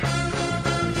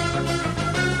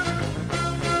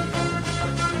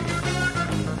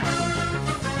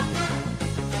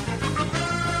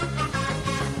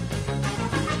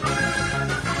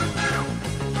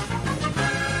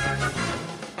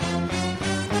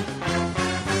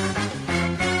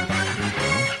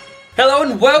Hello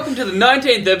and welcome to the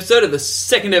 19th episode of the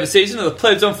second ever season of the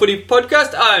Plebs on Footy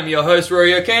podcast. I'm your host,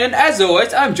 Rory O'Kane, and as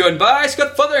always, I'm joined by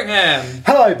Scott Fotheringham.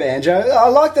 Hello, Banjo. I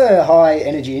like the high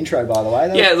energy intro, by the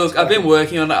way. Yeah, look, I've been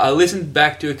working on it. I listened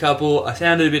back to a couple. I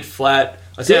sounded a bit flat.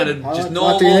 I sounded just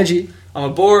normal. Like the energy.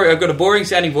 I've got a boring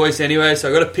sounding voice anyway, so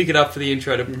I've got to pick it up for the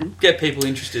intro to get people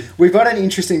interested. We've got an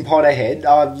interesting pod ahead.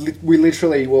 We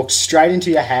literally walk straight into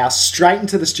your house, straight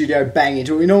into the studio, bang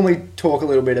into it. We normally talk a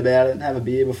little bit about it and have a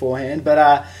beer beforehand,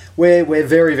 but we're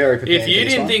very, very prepared. If you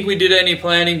didn't think we did any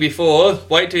planning before,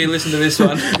 wait till you listen to this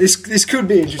one. This could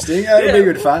be interesting. It'll be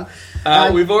good fun.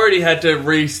 We've already had to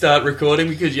restart recording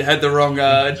because you had the wrong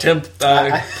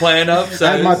plan up. So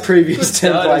I had my previous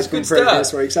template from previous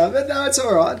start. week, but no, it's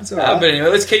all right. It's all right. But anyway,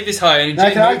 let's keep this high energy.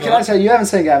 Now, can I tell you haven't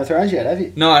seen Game of Thrones yet, have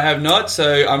you? No, I have not. So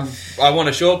I want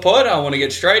a short pod. I want to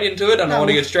get straight into it, and I want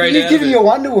to get straight out of it. You've given your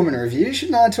Wonder Woman review.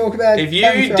 Shouldn't I talk about? If you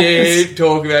dare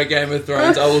talk about Game of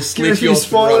Thrones, I will slit your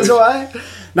spoilers throat. away.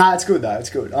 No, it's good though. It's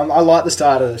good. I like the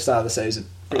start of the season.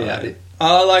 Pretty happy.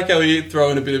 I like how you throw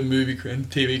in a bit of movie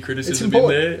TV criticism in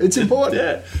there. It's important.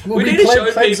 Yeah. We need to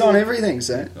show people on everything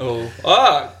soon.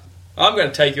 I'm going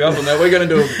to take you up on that. We're going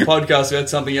to do a podcast about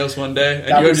something else one day,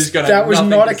 and you're just going to. That was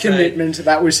not a commitment.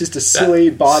 That was just a silly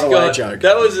by the way joke.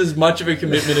 That was as much of a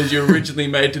commitment as you originally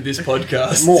made to this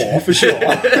podcast. More for sure.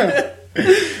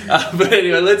 But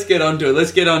anyway, let's get on to it.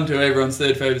 Let's get on to everyone's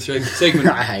third favourite segment.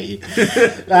 I hate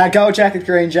you. Gold jacket,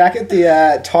 green jacket.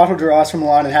 The title derives from a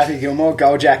line in Happy Gilmore.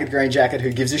 Gold jacket, green jacket.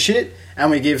 Who gives a shit? And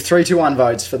we give 3-1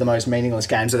 votes for the most meaningless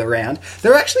games of the round.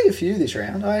 There are actually a few this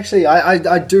round.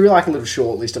 I do like a little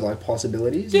short list of like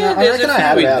possibilities. Yeah, I reckon I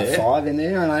had about there. 5 in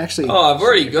there, and I actually. Oh, I've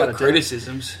already got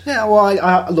criticisms. Yeah,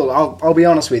 well, look, I'll be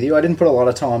honest with you. I didn't put a lot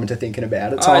of time into thinking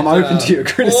about it, so I'm open to your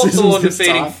criticisms. Hawthorn this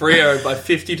defeating time. Freo by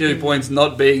 52 points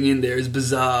not being in there is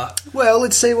bizarre. Well,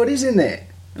 let's see what is in there.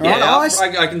 Yeah,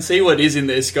 I can see what is in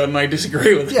there, Scott, and I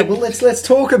disagree with it. Yeah, well, let's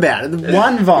talk about it.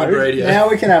 One vote. Radio. Now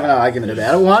we can have an argument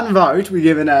about it. One vote. We're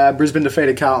given Brisbane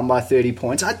defeated Carlton by 30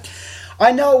 points.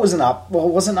 I know it was it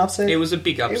wasn't an upset. It was a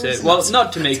big upset. Well,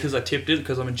 not to me because I tipped it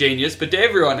because I'm a genius, but to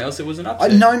everyone else it was an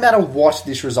upset. No matter what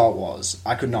this result was,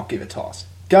 I could not give a toss.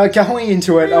 Going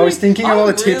into it, I was thinking of all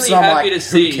the tips, and I'm like,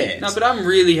 who cares? No, but I'm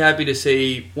really happy to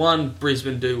see, one,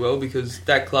 Brisbane do well, because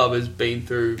that club has been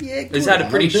through... Yeah, it's had a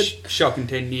pretty shocking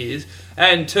 10 years.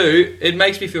 And two, it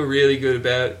makes me feel really good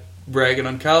about bragging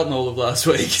on Carlton all of last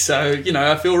week. So,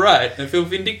 I feel right. I feel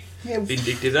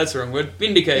vindictive, that's the wrong word.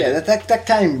 Vindicated. Yeah, that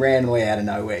came randomly out of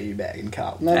nowhere, you bagging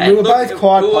Carlton. We were both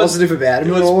quite positive about it.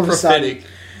 It was all prophetic. Of a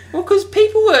sudden, well, because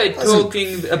people were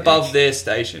talking above their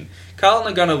station.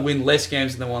 Carlton are going to win less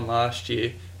games than they won last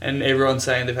year, and everyone's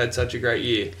saying they've had such a great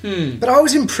year. But I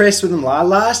was impressed with them.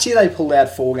 Last year they pulled out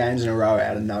 4 games in a row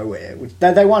out of nowhere.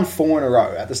 They won 4 in a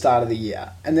row at the start of the year,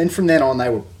 and then from then on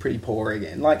they were pretty poor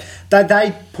again. Like they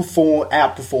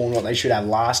outperformed what they should have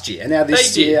last year. And now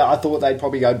this year I thought they'd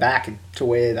probably go back to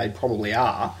where they probably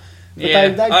are. But yeah,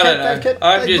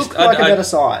 they look like a better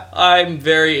side. I'm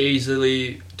very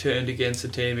easily turned against the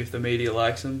team if the media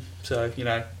likes them. So,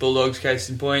 Bulldogs case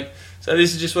in point. So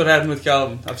this is just what happened with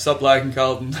Carlton. I've stopped liking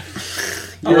Carlton.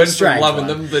 I went from loving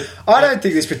them, but... I don't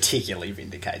think this particularly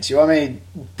vindicates you. I mean,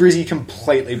 Brizzy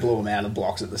completely blew them out of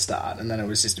blocks at the start, and then it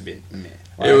was just a bit meh.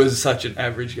 It was such an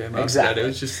average game after exactly. that. It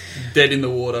was just dead in the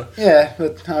water. Yeah,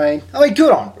 but I mean,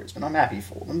 good on Brisbane. I'm happy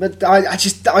for them. But I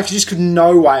just could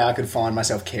no way I could find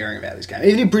myself caring about this game.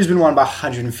 Even if Brisbane won by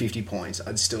 150 points,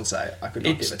 I'd still say I could not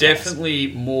give a toss. It's definitely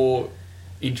more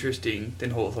interesting than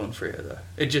Hawthorn Freo, though.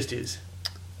 It just is.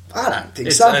 I don't think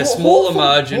it's so. It's a smaller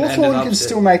margin and an Hawthorn upset. can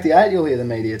still make the 8, you'll hear the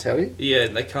media tell you. Yeah,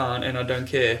 they can't, and I don't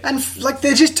care. And,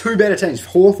 they're just 2 better teams.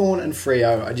 Hawthorn and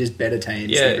Freo are just better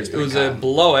teams than Brisbane. It was a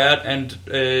blowout and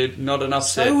not an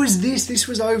upset. So was this. This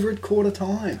was over at quarter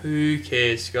time. Who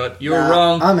cares, Scott? You're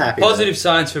wrong. I'm happy. Positive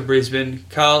signs for Brisbane.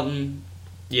 Carlton,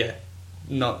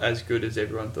 not as good as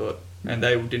everyone thought. And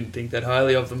they didn't think that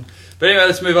highly of them. But anyway,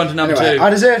 let's move on to number 2. I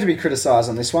deserve to be criticised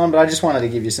on this one, but I just wanted to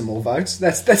give you some more votes.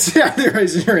 That's the only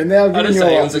reason you're in there. I didn't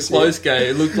say it was a close game.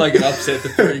 It looked like an upset for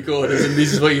 3 quarters, and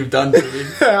this is what you've done to me.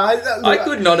 I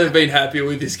could not have been happier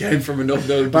with this game from a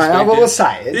knockdown perspective. I will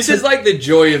say it. This is like the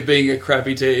joy of being a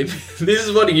crappy team. This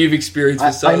is what you've experienced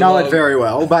for so long. I know it very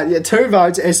well, but 2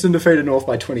 votes. Essendon defeated North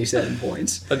by 27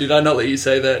 points. Oh, did I not let you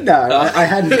say that? No, I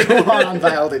hadn't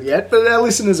unveiled it yet, but our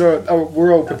listeners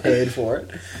we're all prepared for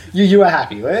it. You were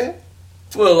happy, were you?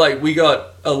 Well, like, we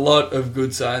got a lot of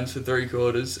good signs for 3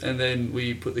 quarters, and then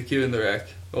we put the queue in the rack.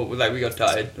 Or, like, we got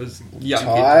tired. It was young.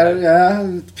 Tired,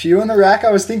 yeah. Pew in the rack.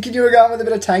 I was thinking you were going with a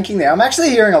bit of tanking there. I'm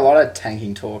actually hearing a lot of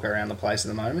tanking talk around the place at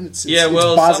the moment. It's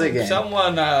buzz again.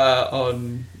 Someone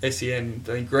on SEN,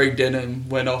 I think Greg Denham,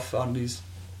 went off on his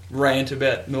rant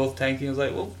about North tanking. I was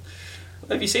like, well,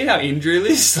 have you seen our injury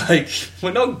list? Like,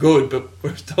 we're not good, but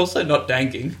we're also not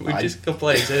tanking. We just got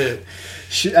players hurt.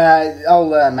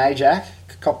 Old Majak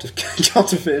copped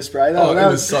a fair spray.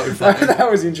 That was so funny. That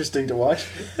was interesting to watch.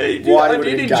 I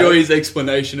did enjoy his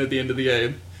explanation at the end of the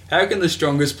game. How can the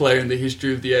strongest player in the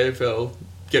history of the AFL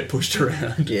get pushed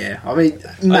around? Yeah, I mean,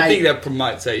 I think that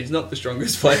might say he's not the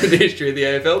strongest player in the history of the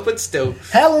AFL, but still.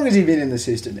 How long has he been in the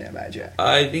system now, Majak?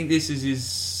 I think this is his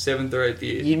 7th or 8th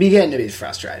year. You'd be getting a bit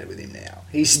frustrated with him now.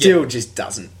 He still just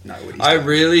doesn't know what he's doing. I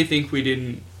really think we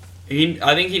didn't.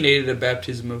 I think he needed a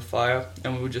baptism of fire,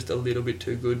 and we were just a little bit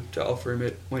too good to offer him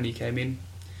it when he came in.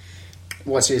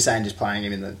 What, so you're saying just playing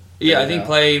him in the... Yeah, I think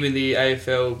playing him in the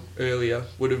AFL earlier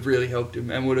would have really helped him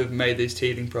and would have made these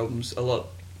teething problems a lot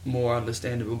more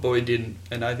understandable, but we didn't,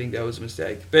 and I think that was a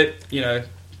mistake. But, you know,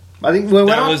 I think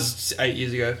that was 8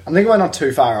 years ago. I think we're not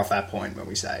too far off that point when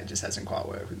we say it just hasn't quite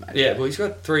worked with Majak. Yeah, well, he's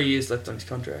got 3 years left on his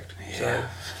contract, so...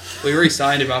 We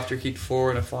re-signed him after he kicked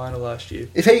 4 in a final last year.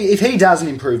 If he doesn't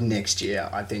improve next year,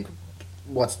 I think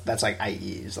that's like 8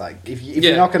 years. Like if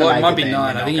you're not going to make it might be then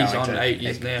 9. I think he's on 8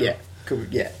 years now.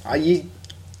 Yeah,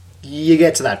 you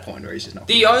get to that point where he's just not.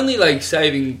 The only like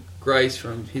saving grace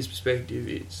from his perspective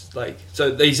is like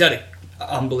he's had an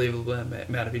unbelievable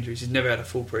amount of injuries. He's never had a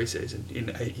full preseason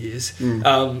in 8 years,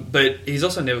 but he's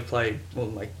also never played more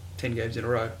than like 10 games in a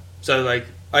row. So like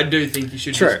I do think you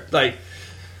should just, like.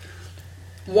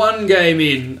 One game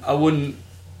in,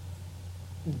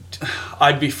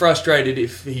 I'd be frustrated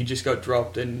if he just got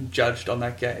dropped and judged on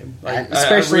that game. Like,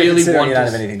 especially considering you don't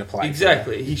have anything to play.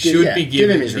 Exactly. He should be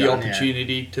given the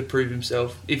opportunity to prove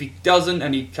himself. If he doesn't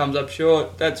and he comes up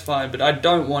short, that's fine. But I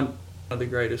don't want the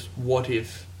greatest what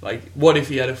if. Like, what if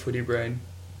he had a footy brain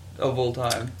of all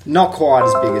time? Not quite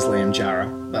as big as Liam Jara,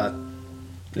 but...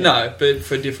 Yeah. No, but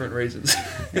for different reasons.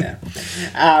 Yeah.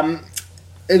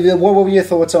 What were your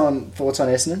thoughts on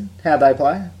Essendon? How'd they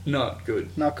play? Not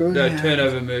good. Not good? No,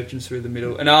 turnover merchants through the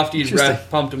middle. And after you'd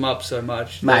pumped them up so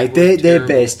much... Mate, their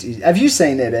best... Have you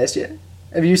seen their best yet?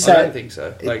 Have you seen... I don't think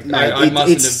so. I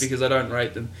mustn't have because I don't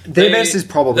rate them. Their best is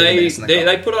probably the best in the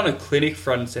They put on a clinic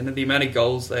front and centre. The amount of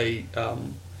goals they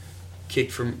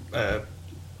kicked from a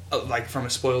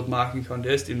spoiled marking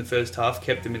contest in the first half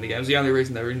kept them in the game. It was the only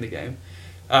reason they were in the game.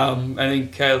 I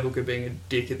think Caleb Hooker being a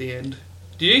dick at the end...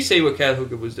 Did you see what Caleb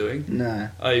Hooker was doing? No.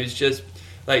 He was just,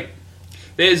 like...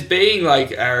 There's being,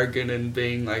 like, arrogant and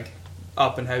being, like,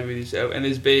 up and happy with yourself. And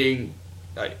there's being...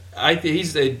 Like,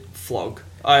 he's a flog.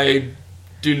 I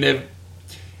do never...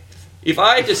 If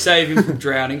I had to save him from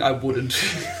drowning, I wouldn't.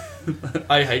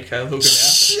 I hate Caleb Hooker now.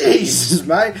 Jesus,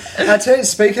 mate. I tell you,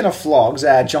 speaking of flogs,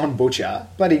 John Butcher,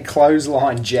 bloody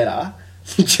clothesline Jeddah.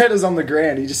 Jeddah's on the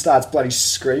ground. He just starts bloody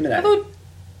screaming at him.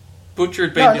 Butcher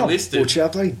had been delisted. Not Butcher,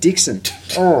 bloody Dixon.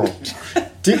 Oh,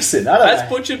 Dixon. I don't know. Has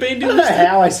Butcher been delisted? I don't know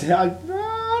how I said. I don't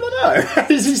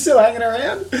know. Is he still hanging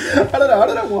around? I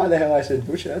don't know why the hell I said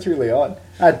Butcher. That's really odd.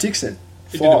 Dixon.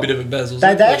 He did a bit of a Basil.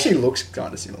 They actually look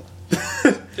kind of similar.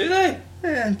 Do they?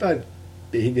 Yeah, both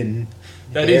big and.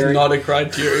 That hairy. Is not a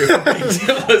criteria for being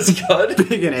similar, Scott.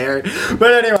 Big and hairy.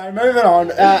 But anyway, moving on.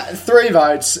 3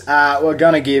 votes. We're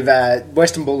going to give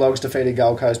Western Bulldogs defeated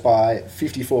Gold Coast by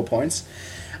 54 points.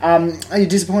 Are you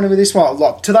disappointed with this one?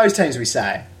 Look, to those teams we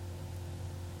say.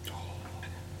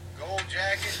 Gold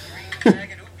jacket, green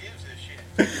jacket, who gives this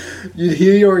shit? You'd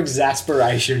hear your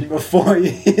exasperation before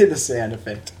you hear the sound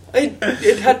effect.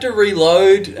 It had to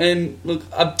reload, and look,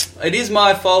 it is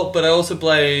my fault, but I also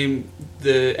blame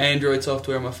the Android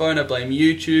software on my phone, I blame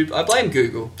YouTube, I blame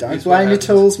Google. Don't blame your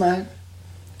tools, mate.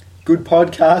 Good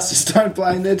podcasters don't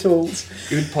blame their tools.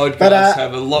 Good podcasts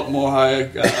have a lot more high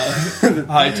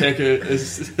tech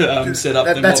set up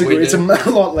than what we do. It's a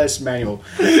lot less manual.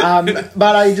 But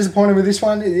are you disappointed with this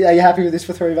one? Are you happy with this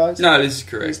for 3 votes? No, this is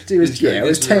correct. It was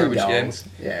 10 goals.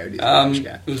 Yeah, it was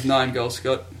it was 9 goals,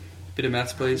 Scott. Bit of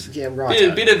maths, please. Yeah,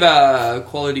 right. Bit of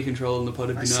quality control in the pot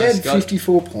would be nice, Scott. I said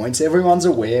 54 points. Everyone's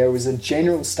aware. It was a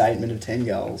general statement of 10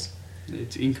 goals.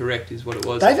 It's incorrect, is what it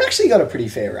was. They've actually got a pretty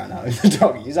fair run home, the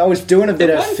Doggies. I was doing a bit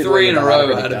of fiddling 3 in a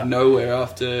row out of nowhere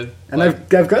after... And they've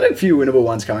got a few winnable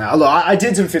ones coming out. Look, I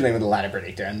did some fiddling with the ladder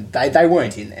predictor, and they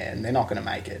weren't in there, and they're not going to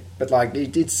make it. But like,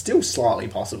 it's still slightly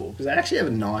possible, because they actually have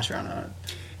a nice run home.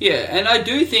 Yeah, and I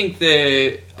do think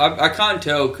I can't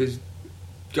tell, because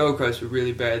Gold Coast were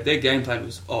really bad. Their game plan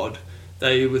was odd.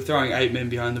 They were throwing 8 men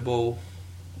behind the ball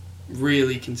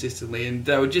really consistently, and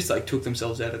they were just like took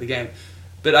themselves out of the game.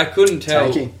 But I couldn't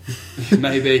tell. Taking.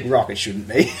 Maybe Rocket shouldn't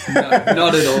be. no,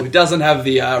 not at all. It doesn't have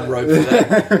the rope for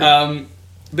that.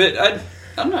 But I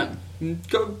don't know.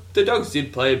 The Dogs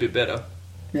did play a bit better.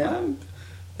 Yeah.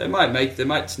 They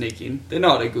might sneak in. They're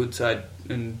not a good side,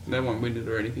 and they won't win it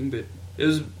or anything. But it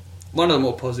was one of the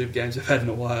more positive games I've had in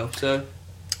a while. So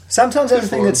Sometimes that's the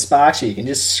thing that sparks you. You can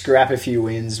just scrap a few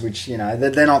wins, which, you know,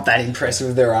 they're not that impressive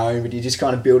of their own, but you just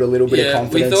kind of build a little bit of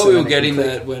confidence. We thought we were getting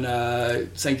that when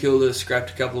St Kilda scrapped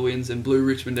a couple of wins and blew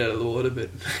Richmond out of the water, but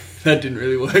that didn't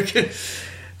really work.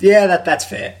 Yeah, that's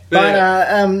fair. But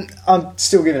I'm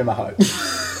still giving them a hope.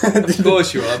 Of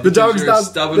course you are. The Dogs, you're a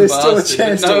stubborn there's bastard. still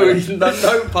a chance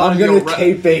no part I'm going to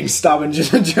keep being stubborn.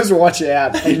 Just watch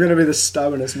out. I'm going to be the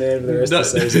stubbornest man for the rest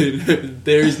of the season.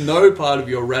 There is no part of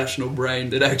your rational brain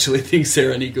that actually thinks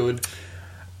they're any good.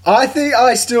 I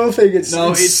still think it's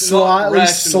slightly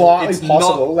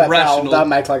possible that they'll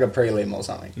make like a prelim or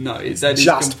something. No, that is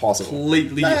just possible.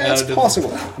 Completely it's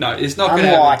possible. No, it's not going to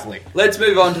happen. Unlikely. Let's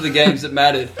move on to the games that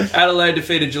mattered. Adelaide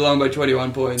defeated Geelong by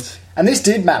 21 points. And this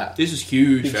did matter. This was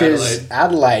huge because for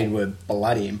Adelaide were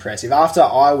bloody impressive. After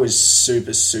I was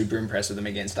super, super impressed with them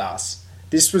against us,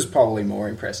 this was probably more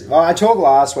impressive. I talked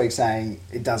last week saying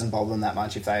it doesn't bother them that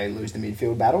much if they lose the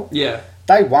midfield battle. Yeah.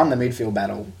 They won the midfield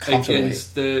battle comfortably.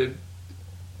 Against the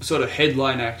sort of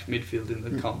headline act midfield in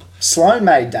the comp. Sloane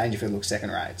made Dangerfield look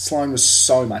second rate. Sloane was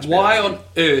so much better. Why on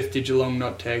earth did Geelong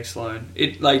not tag Sloane?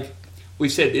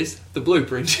 We've said this, the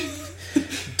blueprint.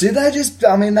 Did they just...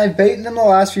 I mean, they've beaten them the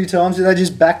last few times. Did they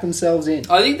just back themselves in?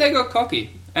 I think they got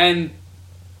cocky. And,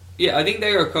 yeah, I think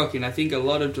they got cocky. And I think a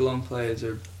lot of Geelong players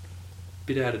are a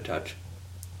bit out of touch.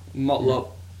 Motlop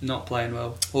not playing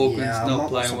well. Hawkins not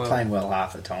playing well. Playing well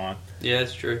half the time. Yeah,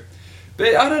 that's true.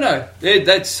 But I don't know.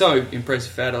 That's so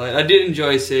impressive for Adelaide. I did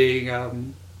enjoy seeing...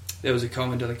 there was a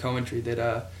comment on the commentary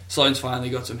that Sloane's finally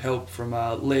got some help from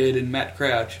Laird and Matt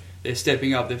Crouch. They're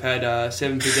stepping up. They've had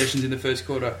 7 possessions in the first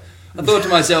quarter. I thought to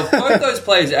myself, both those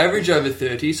players average over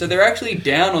 30, so they're actually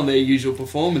down on their usual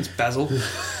performance, Basil.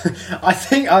 I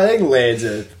think Laird's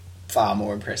a far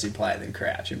more impressive player than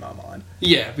Crouch in my mind.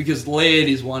 Yeah, because Laird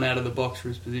is one out of the box for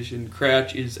his position.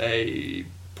 Crouch is a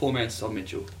poor man's Tom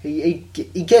Mitchell. He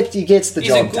gets the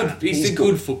job done. He's a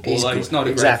good footballer. He's not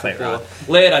a great footballer. Right.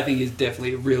 Laird, I think, is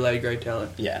definitely a real A-grade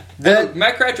talent. Yeah.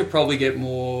 Matt Crouch will probably get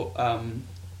more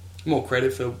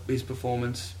credit for his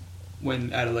performance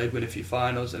when Adelaide win a few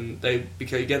finals and they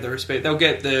get the respect. They'll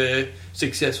get the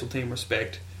successful team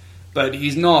respect. But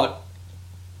he's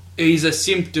a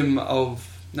symptom of...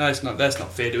 No, that's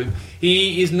not fair to him.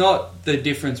 He is not the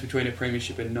difference between a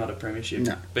premiership and not a premiership.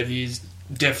 No. But he's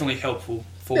definitely helpful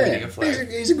for winning a flag.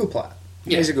 He's a good player.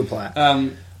 Yeah. He's a good player.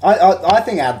 I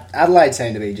think Adelaide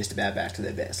seem to be just about back to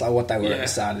their best, like what they were at the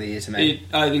start of the year to me.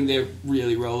 I think they're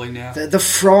really rolling now. The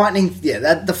frightening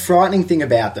thing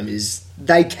about them is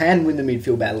they can win the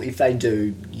midfield battle. If they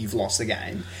do, you've lost the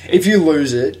game. If you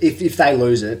lose it, if they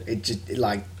lose it,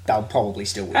 they'll probably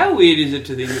still win. How weird is it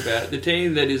to think about the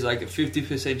team that is like a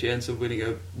 50% chance of winning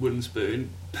a wooden spoon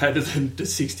better than the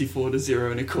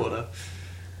 64-0 in a quarter?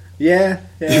 Yeah,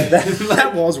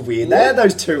 that was weird. They had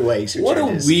those 2 weeks. What a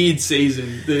weird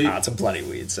season. It's a bloody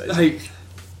weird season.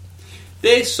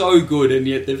 They're so good, and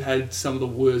yet they've had some of the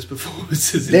worst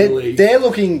performances in the league. They're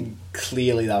looking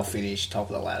clearly they'll finish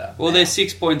top of the ladder. Well, they're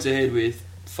 6 points ahead with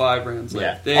 5 rounds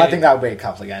left. I think they'll be a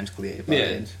couple of games clear by the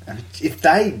end. And if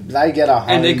they get a home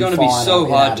and they're going to be so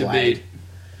hard to Adelaide, beat.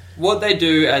 What they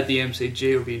do at the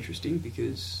MCG will be interesting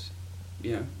because,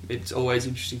 you know, it's always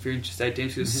interesting for interstate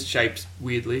teams because it's shaped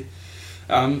weirdly.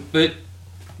 But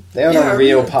they're on a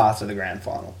real path to the grand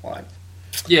final.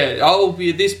 I'll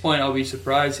be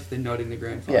surprised if they're not in the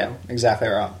grand final. Yeah, exactly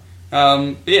right.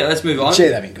 Let's move on. Gee,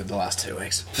 they've been good the last 2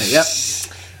 weeks.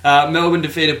 Yep. Melbourne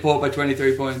defeated Port by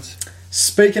 23 points.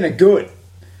 Speaking of good,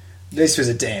 this was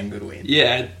a damn good win.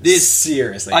 Yeah,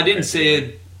 seriously. I didn't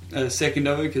see a second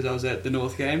of it because I was at the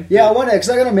North game. Yeah, I wonder because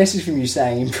I got a message from you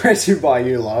saying impressive by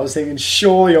you. I was thinking,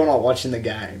 sure, you're not watching the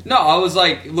game. No, I was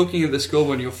looking at the score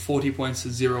when you're 40 points to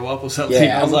 0 up or something.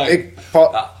 Yeah, I was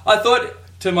I thought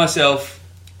to myself,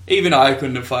 even I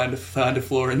couldn't have found a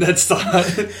flaw in that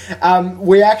start.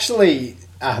 We actually,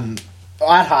 at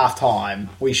half time,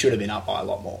 we should have been up by a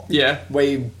lot more. Yeah.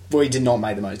 We did not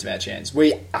make the most of our chance.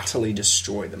 We utterly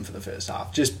destroyed them for the first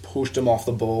half. Just pushed them off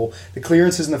the ball. The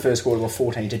clearances in the first quarter were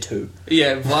 14-2.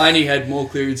 Yeah, Viney had more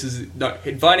clearances. No,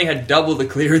 Viney had double the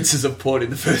clearances of Port in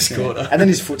the first quarter. And then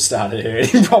his foot started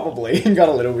hurting, probably, and got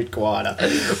a little bit quieter.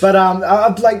 But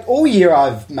all year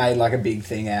I've made a big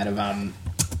thing out of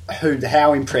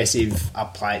how impressive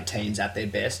are teams at their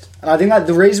best. And I think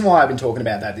the reason why I've been talking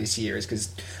about that this year is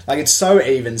because it's so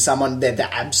even. They're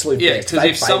the absolute best. Yeah, because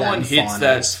if someone hits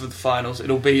that for the finals,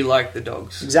 it'll be like the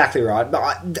Dogs. Exactly right. But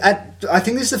I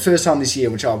think this is the first time this year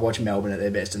which I've watched Melbourne at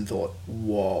their best and thought,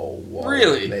 whoa.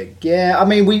 Really? Yeah, I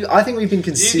mean, I think we've been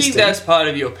consistent. Do you think that's part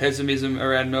of your pessimism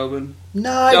around Melbourne?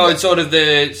 No. It's sort of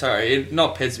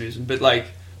not pessimism, but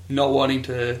not wanting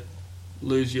to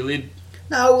lose your lid.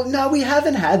 No, we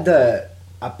haven't had the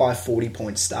up by 40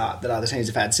 point start that other teams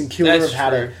have had. St Kilda have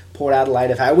had it. Port Adelaide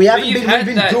have had it. We've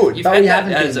been good, but we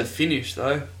haven't as a finish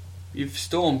though. You've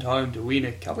stormed home to win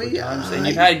a couple of times,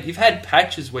 and you've had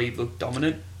patches where you've looked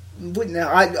dominant.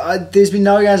 There's been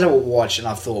no games I've watched, and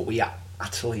I've thought we are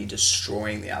utterly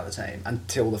destroying the other team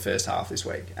until the first half this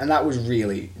week, and that was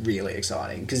really, really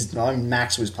exciting because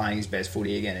Max was playing his best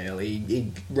footy again early.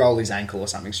 He rolled his ankle or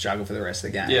something, struggled for the rest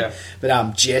of the game. Yeah,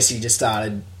 but Jesse just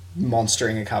started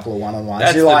monstering a couple of one-on-ones.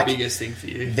 That's the biggest thing for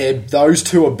you. Those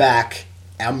two are back.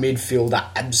 Our midfield are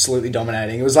absolutely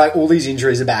dominating. It was like all these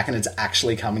injuries are back, and it's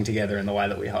actually coming together in the way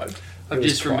that we hoped. I've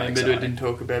just remembered I didn't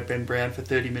talk about Ben Brown for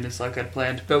 30 minutes like I'd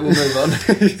planned, but we'll move on.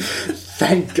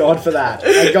 Thank God for that.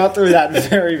 I got through that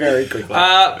very, very quickly.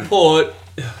 Port,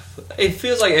 it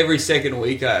feels like every second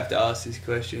week I have to ask this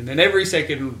question, and every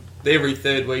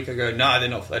third week I go, no, they're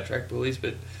not flat track bullies,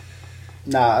 but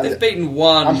they've beaten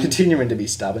one. I'm continuing to be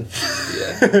stubborn.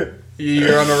 Yeah,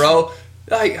 you're on a roll.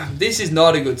 This is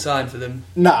not a good sign for them.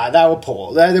 No, they were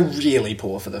poor. They were really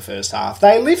poor for the first half.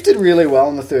 They lifted really well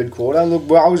in the third quarter. Look,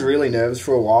 I was really nervous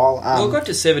for a while. We got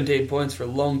to 17 points for a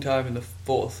long time in the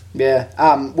fourth. Yeah.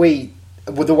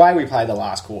 The way we played the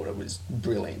last quarter was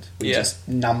brilliant. Just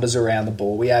numbers around the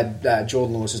ball. We had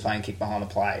Jordan Lewis was playing kick behind the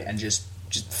play and just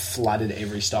flooded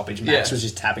every stoppage. Max was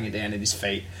just tapping it down at his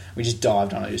feet. We just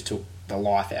dived on it, just took the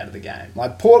life out of the game.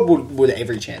 Port would have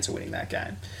every chance of winning that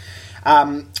game.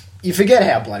 You forget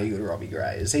how bloody good Robbie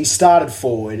Gray is. He started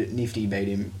forward, Nifty beat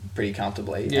him pretty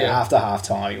comfortably. Yeah. And after half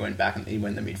time, he went back and he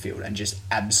went in the midfield and just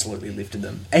absolutely lifted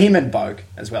them. Him and Boak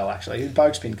as well, actually.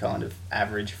 Boak's been kind of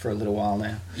average for a little while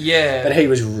now. Yeah. But he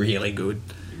was really good.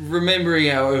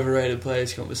 Remembering our overrated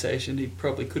players conversation, he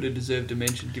probably could have deserved a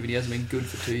mention given he hasn't been good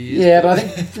for 2 years. Yeah, but I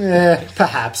think,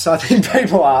 perhaps. I think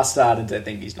people are starting to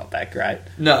think he's not that great.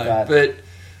 No, but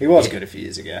he was good a few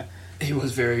years ago. He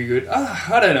was very good.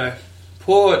 I don't know.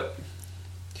 Port,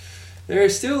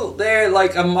 they're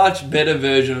like a much better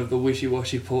version of the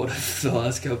wishy-washy Port of the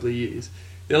last couple of years.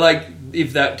 They're like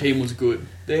if that team was good.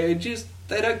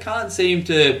 Can't seem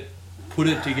to put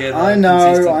it together. I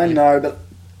know, but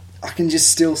I can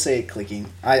just still see it clicking.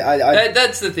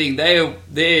 That's the thing. They're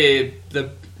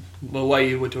the way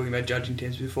you were talking about judging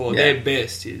teams before. Yeah. Their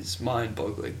best is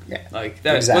mind-boggling. Yeah, like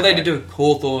that. Exactly. What they did to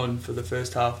Hawthorn for the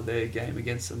first half of their game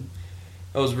against them,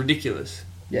 that was ridiculous.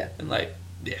 Yeah, and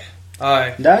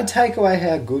don't take away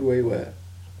how good we were.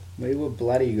 We were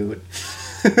bloody good.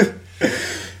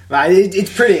 Mate,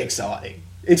 it's pretty exciting.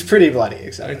 It's pretty bloody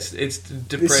exciting. It's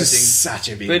depressing. This is such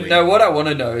a big win. But no, what I want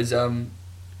to know is,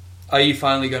 are you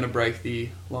finally going to break the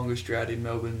longest drought in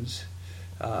Melbourne's...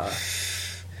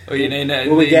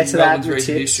 will we get to that with tips?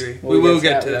 History. We will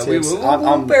get to that.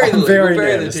 I'm very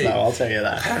nervous, though, I'll tell you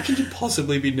that. How can you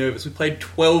possibly be nervous? We played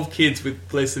 12 kids with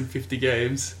less than 50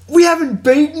 games. We haven't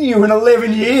beaten you in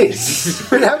 11 years.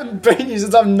 We haven't beaten you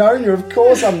since I've known you. Of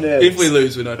course I'm nervous. If we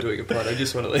lose, we're not doing a pod. I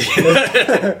just want to let you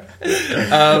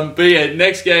know. But yeah,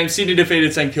 next game, Sydney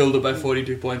defeated St Kilda by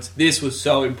 42 points. This was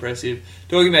so impressive.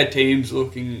 Talking about teams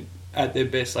looking at their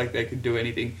best like they could do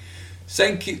anything.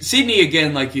 Sydney,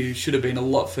 again, like you, should have been a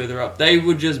lot further up. They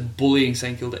were just bullying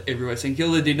St Kilda everywhere. St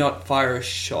Kilda did not fire a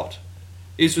shot.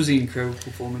 This was an incredible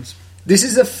performance. This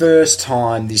is the first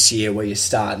time this year where you're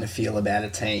starting to feel about a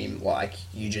team like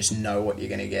you just know what you're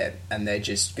going to get and they're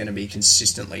just going to be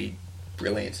consistently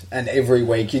brilliant. And every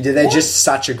week, they're just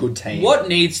such a good team. What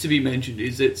needs to be mentioned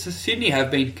is that Sydney have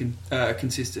been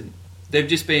consistent. They've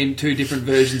just been two different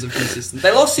versions of consistent.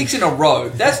 They lost 6 in a row.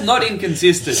 That's not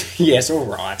inconsistent. Yes, all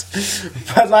right.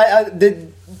 But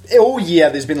all year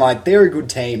there's been they're a good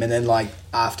team, and then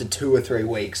after 2 or 3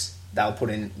 weeks they'll put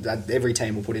in. Every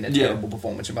team will put in a terrible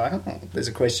performance and be like, oh, there's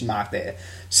a question mark there.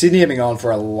 Sydney have been going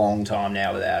for a long time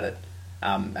now without it,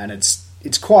 and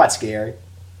it's quite scary.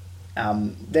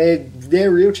 They're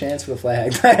a real chance for the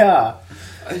flag. They are.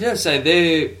 I gotta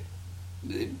say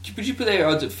would you put their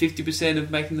odds at 50% of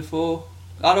making the 4?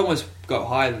 I'd almost go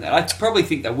higher than that. I probably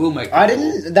think they will make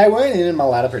the 4. They weren't in my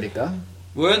ladder predictor.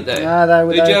 Weren't they? No,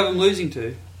 Who'd you have them losing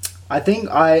to? I think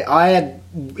I had...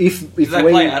 If Did they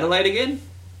play Adelaide again?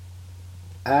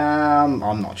 I'm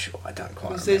not sure. I don't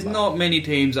quite remember. There's not many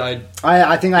teams I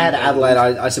think I had Adelaide.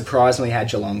 I surprisingly had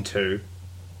Geelong too.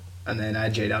 and then I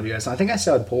had GWS. I think I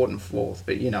still had Port in 4th,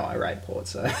 but I rate Port,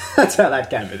 so that's how that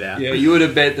came about. Yeah, you would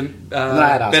have bet them bet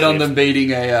on 5th. them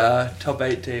beating a top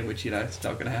 8 team, which it's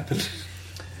not going to happen.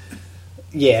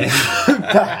 Yeah,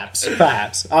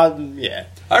 perhaps. Yeah.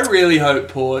 I really hope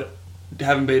Port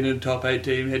haven't been in a top 8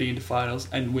 team heading into finals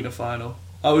and win a final.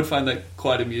 I would find that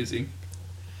quite amusing.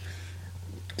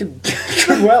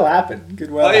 Could well happen.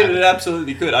 It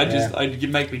absolutely could. It'd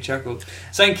make me chuckle.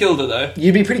 St Kilda, though.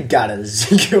 You'd be pretty gutted as a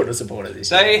St Kilda supporter this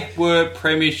year. They were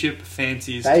premiership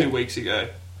fancies 2 weeks ago.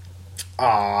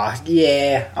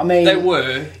 Yeah. I mean, they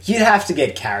were. You'd have to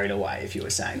get carried away if you were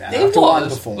saying that. There after was, one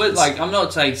performance. but I'm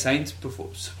not saying Saints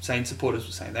supporters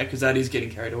were saying that, because that is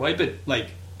getting carried away. But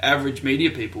average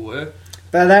media people were.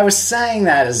 But they were saying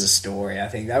that as a story, I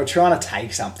think. They were trying to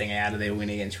take something out of their win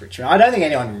against Richmond. I don't think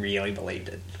anyone really believed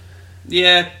it.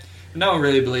 Yeah, no one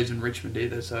really believes in Richmond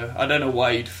either, so I don't know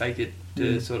why you'd fake it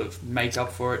to sort of make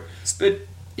up for it. But,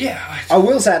 yeah. I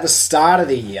will say at the start of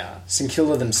the year, St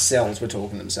Kilda themselves were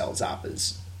talking themselves up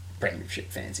as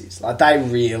premiership fancies. They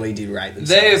really did rate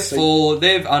themselves.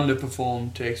 They've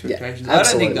underperformed to expectations. Yeah, I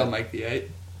don't think they'll make the 8.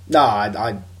 No,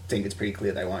 I think it's pretty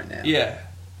clear they won't now. Yeah.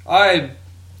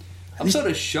 I'm sort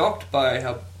of shocked by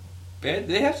how bad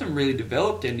they haven't really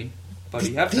developed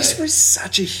anybody, have they? This was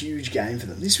such a huge game for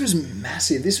them. This was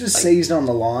massive. This was season on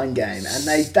the line game,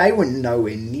 and they were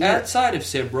nowhere near. Outside of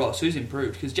Seb Ross, who's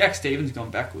improved, because Jack Stevens gone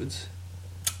backwards.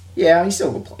 Yeah, he's still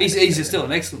a good player. He's still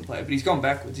an excellent player, but he's gone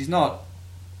backwards. He's not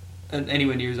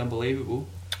anywhere near as unbelievable.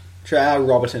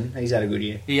 Robertson, he's had a good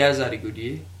year. He has had a good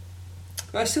year.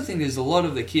 But I still think there's a lot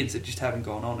of the kids that just haven't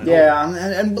gone on at all.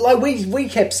 Yeah, and we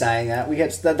kept saying that.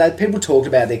 People talked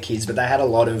about their kids, but they had a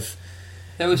lot of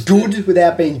good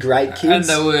without being great kids. And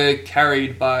they were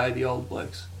carried by the old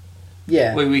blokes.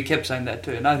 Yeah. We kept saying that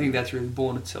too, and I think that's really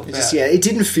borne itself out. Yeah, it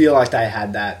didn't feel like they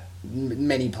had that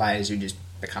many players who just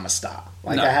become a star.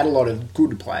 They had a lot of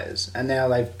good players, and now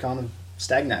they've kind of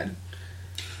stagnated.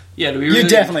 Yeah, you'd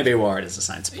definitely be worried as a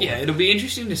Saints supporter. Yeah, it'll be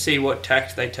interesting to see what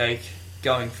tact they take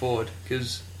going forward,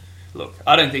 because look,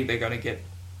 I don't think they're going to get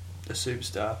a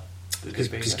superstar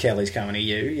because Kelly's coming to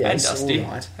you, yes,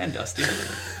 and Dusty.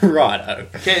 Righto.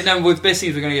 Okay, no, with best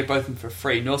things we're going to get both of them for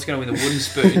free. North's going to win the wooden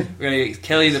spoon. We're going to get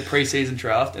Kelly in the pre-season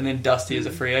draft, and then Dusty as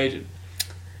a free agent.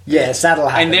 Yes, that'll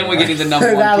happen. And then we're getting the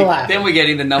number one pick. Then we're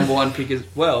getting the number 1 pick as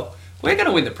well. We're going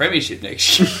to win the premiership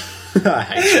next year. I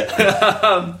hate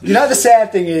you. The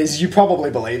sad thing is, you probably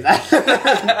believe that.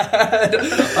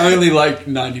 Only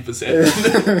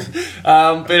 90%.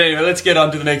 But anyway, let's get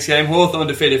on to the next game. Hawthorn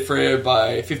defeated Freo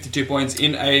by 52 points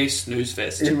in a snooze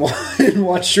fest. In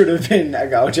what should have been a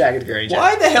goal jacket green jacket.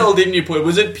 Why the hell didn't you put?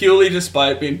 Was it purely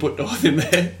despite being put North in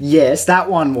there? Yes, that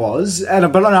one was.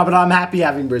 But I'm happy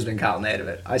having Brisbane Carlton out of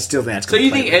it. I still think that's so.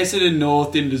 You think Essendon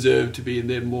North didn't deserve to be in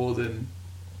there more than?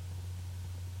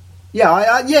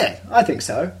 Yeah, I think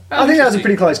so. I think that was a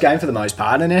pretty close game for the most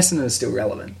part, and Essendon is still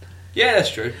relevant. Yeah, that's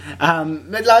true.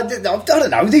 But I don't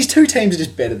know. These two teams are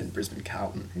just better than Brisbane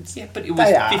Carlton. But it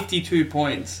was 52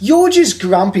 points. You're just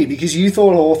grumpy because you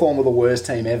thought Hawthorn were the worst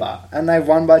team ever, and they've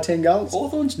won by 10 goals.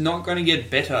 Hawthorn's not going to get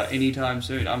better anytime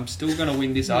soon. I'm still going to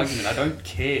win this argument. I don't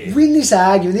care. Win this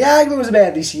argument. The argument was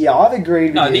about this year. I've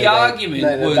agreed with you. No, the argument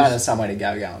was... They've somewhere to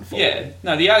go going forward. Yeah.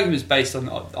 No, the argument is based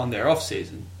on their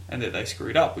off-season, and that they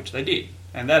screwed up, which they did.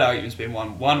 And that argument's been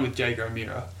one with Jago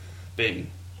O'Meara being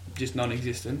just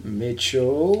non-existent.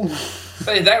 Mitchell.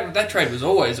 But that trade was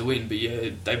always a win, but yeah,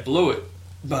 they blew it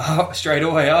straight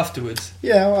away afterwards.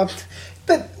 Yeah,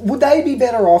 but would they be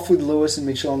better off with Lewis and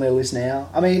Mitchell on their list now?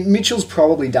 I mean, Mitchell's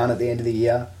probably done at the end of the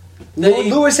year.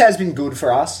 Lewis has been good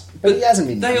for us, but he hasn't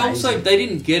been amazing. They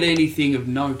didn't get anything of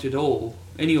note at all.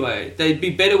 Anyway, they'd be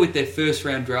better with their first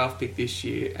round draft pick this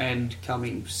year and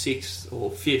coming 6th or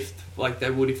 5th like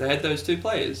they would if they had those two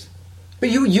players.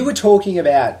 But you were talking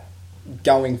about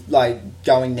going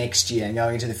next year and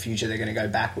going into the future. They're going to go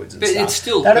backwards and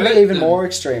stuff. That'd be even more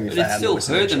extreme if they had Lewis. But it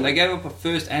still hurt them. They gave up a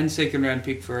first and second round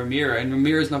pick for O'Meara, and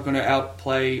O'Meara's not going to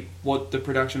outplay what the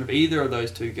production of either of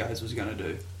those two guys was going to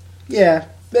do. Yeah.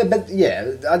 But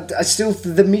yeah, I still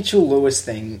the Mitchell Lewis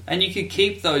thing. And you could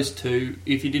keep those two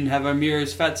if you didn't have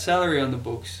O'Meara's fat salary on the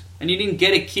books, and you didn't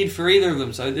get a kid for either of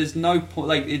them. So there's no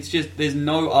point. There's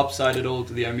no upside at all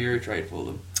to the O'Meara trade for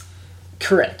them.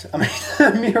 Correct. I mean,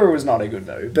 O'Meara was not a good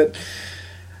move, but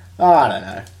I don't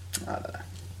know.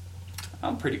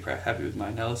 I'm pretty happy with my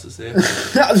analysis there.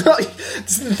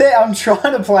 I'm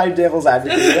trying to play devil's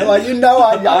advocate. Like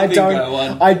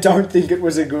I don't think it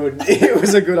was a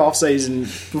good off-season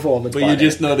performance. But you're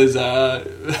just not as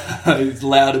as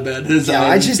loud about it as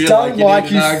I just don't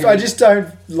like you. I just don't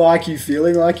like you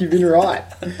feeling like you've been right.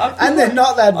 And they're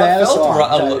not that bad. I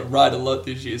felt right a lot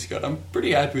this year, Scott. I'm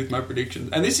pretty happy with my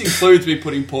predictions, and this includes me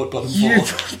putting Port bottom 4. You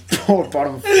Port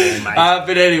bottom 4, mate.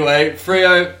 But anyway,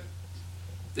 Freo,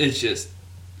 it's just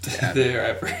they're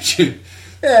average.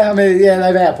 Yeah, I mean, they've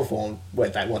outperformed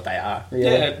what they are. Really.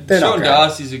 Yeah, they're Sean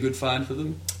Darcy's a good find for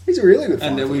them. He's a really good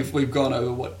find. And then for we've gone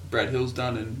over what Brad Hill's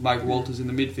done and Mike Walters in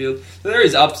the midfield. So there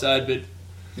is upside, but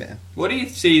what do you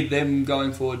see them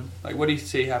going forward? Like, what do you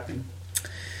see happening?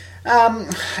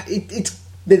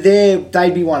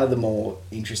 They'd be one of the more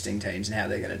interesting teams in how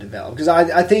they're going to develop, because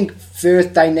I think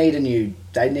first they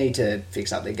need to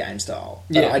fix up their game style.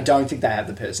 But I don't think they have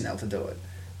the personnel to do it.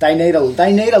 They need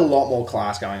a lot more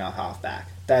class going up half back.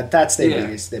 That's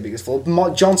their biggest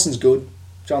flaw. Johnson's good.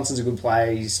 Johnson's a good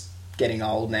player. He's getting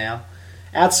old now.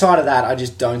 Outside of that, I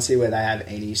just don't see where they have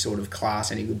any sort of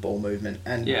class, any good ball movement,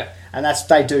 and that's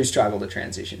they do struggle to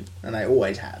transition, and they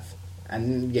always have.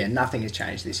 And nothing has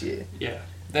changed this year. Yeah,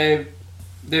 they've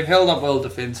held up well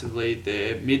defensively.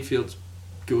 Their midfield's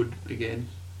good again,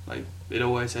 like it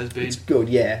always has been. It's good,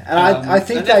 yeah. And I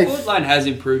think their forward line has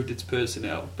improved its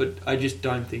personnel, but I just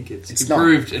don't think it's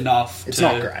improved enough. It's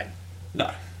not great. No,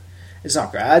 it's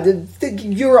not great.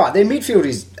 You're right. Their midfield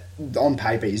is, on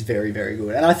paper, is very, very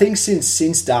good. And I think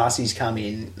since Darcy's come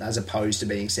in, as opposed to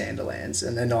being Sanderlands,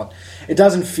 and they're not, it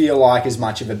doesn't feel like as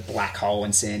much of a black hole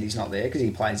when Sandy's not there, because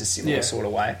he plays a similar sort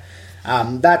of way.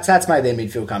 That's made their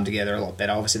midfield come together a lot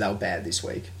better. Obviously, they were bad this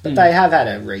week, but they have had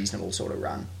a reasonable sort of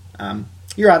run.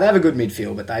 You're right, they have a good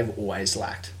midfield, but they've always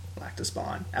lacked a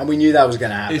spine, and we knew that was going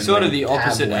to happen. It's sort of the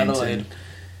opposite Adelaide.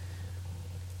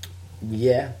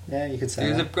 Yeah, you could say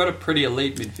that. They've got a pretty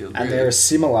elite midfield. And really. they're a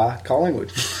similar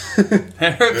Collingwood.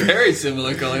 They're a very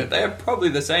similar Collingwood. They are probably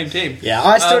the same team. Yeah,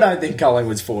 I still don't think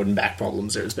Collingwood's forward and back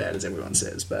problems are as bad as everyone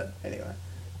says, but anyway.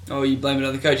 Oh, you blame it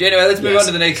on the coach. Anyway, let's move on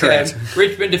to the next game.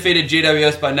 Richmond defeated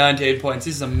GWS by 19 points.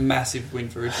 This is a massive win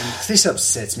for Richmond. This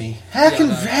upsets me. How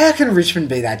can Richmond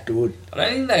be that good? I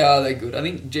don't think they are that good. I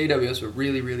think GWS were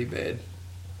really, really bad.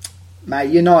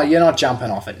 Mate, you're not jumping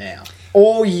off it now.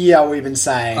 All year we've been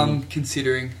saying... I'm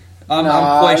considering. I'm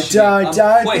questioning.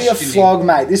 Don't be a flog,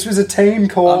 mate. This was a team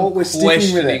call. We're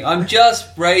sticking with it. I'm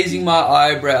just raising my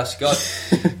eyebrows, Scott.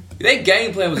 Their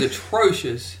game plan was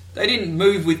atrocious. They didn't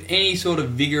move with any sort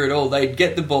of vigour at all. They'd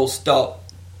get the ball, stop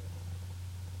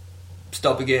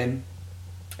again,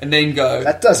 and then go.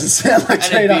 That doesn't sound like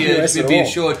GWS at all. It'd be a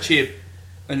short chip,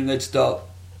 and then they'd stop,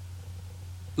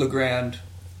 look around,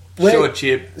 short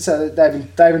chip. So they've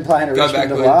been playing at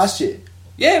Richmond last year.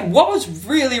 Yeah, what was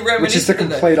really reminiscent which is the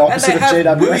complete opposite of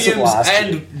GWS Williams of last year.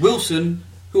 and Wilson,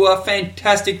 who are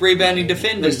fantastic rebounding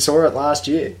defenders. We saw it last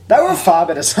year. They were a far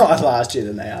better side last year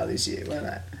than they are this year, weren't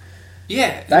they?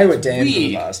 Yeah, they were damn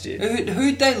good last year.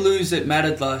 Who'd they lose that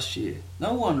mattered last year?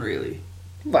 No one really.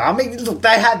 Well, I mean, look,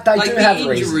 they do have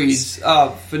injuries reasons.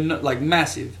 Are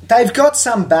massive. They've got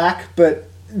some back, but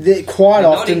quite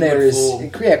often there's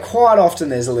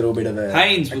a little bit of a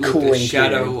Haynes a looked cooling a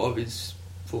shadow period. of his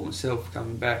former self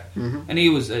coming back, Mm-hmm. and he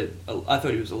was I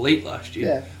thought he was elite last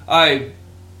year. Yeah.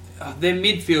 Their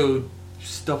midfield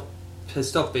has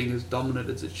stopped being as dominant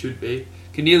as it should be.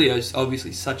 Cornelio's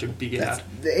obviously such a big out.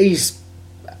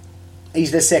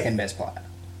 He's their second best player.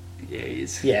 Yeah, he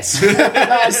is. Yes.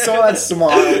 I saw that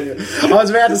smile. I was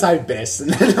about to say best,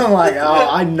 and then I'm like,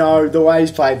 I know the way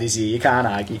he's played this year, you can't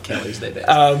argue Kelly's their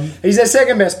best. He's their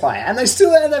second best player, and they've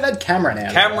had Cameron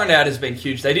out. Cameron out has been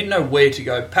huge. They didn't know where to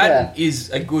go. Patton is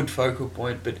a good focal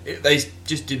point, but they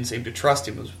just didn't seem to trust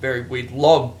him. It was very weird.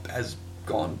 Lobb has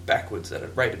gone backwards at a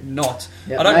rate of knots.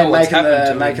 Yeah, I don't know what's happened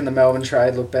to him. Making the Melbourne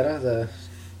trade look better,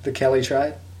 the Kelly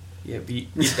trade. Yeah, but you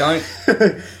don't.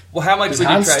 Well, how much would you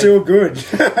Hunt's trade? still good.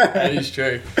 That is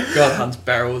true. God, Hunt's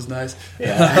barrel was nice.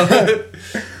 Yeah.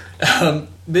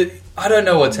 But I don't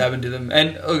know what's happened to them.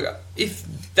 And if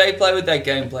they play with that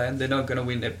game plan, they're not going to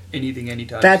win anything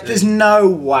anytime soon. There's no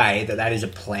way that is a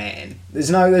plan.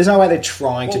 There's no way they're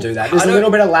trying to do that. There's a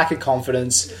little bit of lack of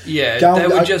confidence. Yeah, they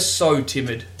were just so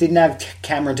timid. Didn't have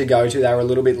Cameron to go to. They were a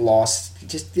little bit lost.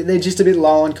 They're just a bit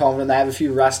low on confidence. They have a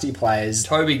few rusty players.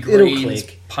 Toby Green's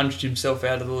punched himself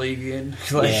out of the league again.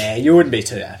 Yeah, you wouldn't be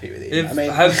too happy with him.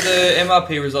 Have the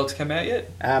MRP results come out yet?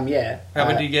 Yeah. How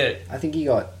many did he get? I think he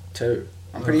got 2.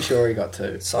 I'm pretty sure he got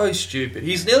 2. So stupid.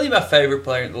 He's nearly my favourite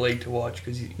player in the league to watch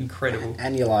because he's incredible.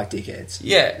 And you like dickheads.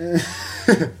 Yeah.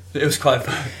 It was quite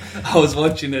fun. I was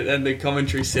watching it and the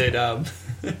commentary said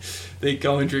the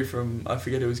commentary from, I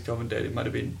forget who was commentating, it might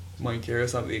have been Moinkere or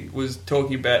something, was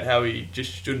talking about how he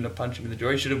just shouldn't have punched him in the jaw.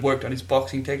 He should have worked on his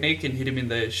boxing technique and hit him in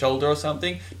the shoulder or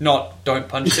something, not don't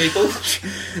punch people. I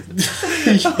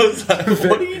was like,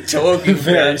 what are you talking about?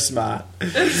 Very smart.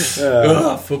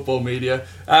 Football media.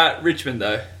 Richmond,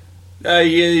 though. Are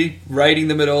you rating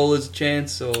them at all as a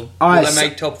chance, or will they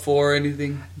make top 4 or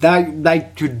anything?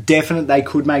 They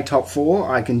could make top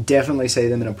 4. I can definitely see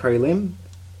them in a prelim.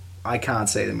 I can't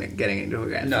see them getting into a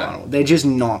grand final. They're just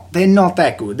not. They're not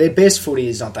that good. Their best footy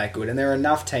is not that good, and there are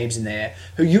enough teams in there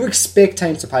who you expect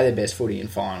teams to play their best footy in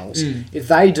finals. If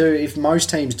they do, if most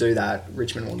teams do that,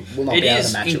 Richmond will not be able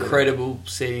to match it. It is incredible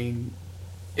seeing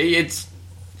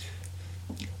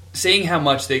how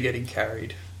much they're getting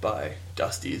carried by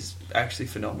Dusty is actually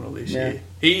phenomenal this year.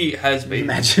 He has been.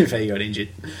 Imagine if he got injured.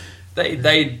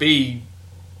 They'd be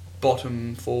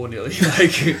bottom 4 nearly.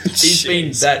 Like he's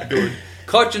been that good.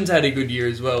 Cochin's had a good year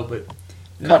as well, but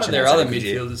none of their other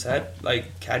midfielders had.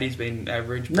 Like Caddy's been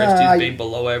average, Presti's been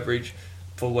below average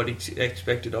for what he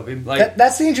expected of him. Like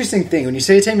that's the interesting thing. When you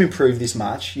see a team improve this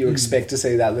much, you expect to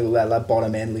see that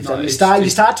bottom end lift. You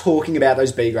start talking about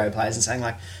those B grade players and saying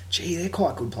like, "Gee, they're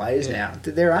quite good players now."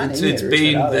 There aren't any. It's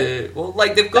been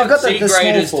they've got C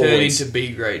graders turned into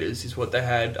B graders is what they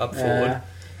had up forward.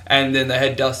 And then they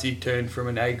had Dusty turned from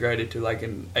an A grader to like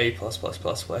an A+++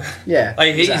 player. Yeah,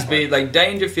 like he's been like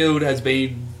Dangerfield has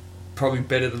been probably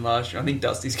better than last year. I think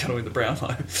Dusty's going to win the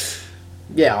Brownlow.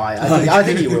 Yeah, I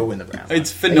think he will win the Brownlow.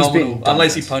 It's phenomenal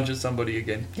unless he punches somebody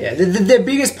again. Yeah, their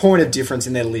biggest point of difference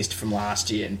in their list from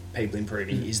last year and people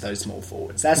improving is those small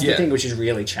forwards. That's the thing which has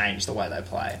really changed the way they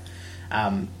play.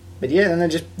 But yeah, then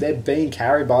they're being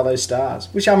carried by those stars.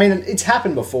 Which, I mean, it's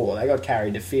happened before. They got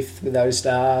carried to 5th with those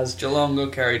stars. Geelong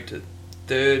got carried to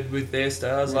 3rd with their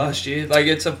stars last year. Like,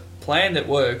 it's a plan that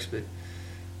works, but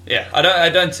yeah, I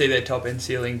don't see their top end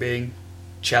ceiling being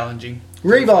challenging.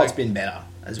 Revolt's been better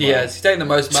as well. Yeah, he's taken the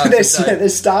most marks. Their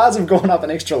stars have gone up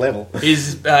an extra level.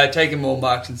 He's taken more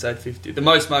marks inside 50. The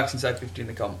most marks inside 50 in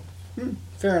the comp.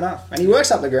 Fair enough. And he works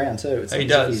up the ground too. He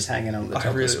does. Like he's hanging on the top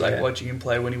I really like watching him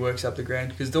play when he works up the ground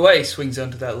because the way he swings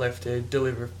onto that left to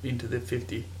deliver into the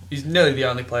 50, he's nearly the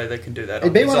only player that can do that.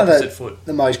 He'd be one of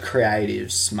the most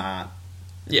creative, smart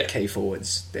key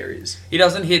forwards there is. He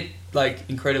doesn't hit like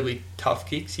incredibly tough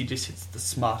kicks. He just hits the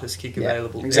smartest kick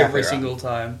available every single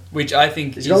time, which I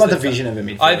think he's got like the vision of a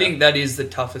midfielder. I think that is the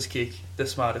toughest kick, the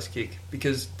smartest kick,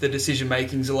 because the decision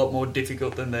making is a lot more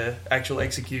difficult than the actual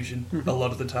execution a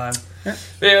lot of the time. Yeah.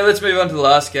 But anyway, let's move on to the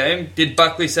last game. Did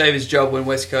Buckley save his job when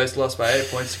West Coast lost by 8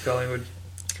 points to Collingwood?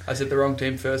 I said the wrong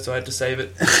team first, so I had to save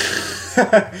it.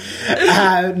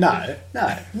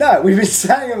 No. We've been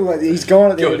saying he's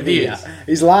gone at the end of the year.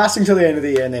 He's lasting till the end of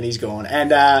the year, and then he's gone.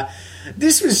 And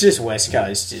this was just West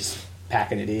Coast just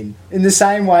packing it in the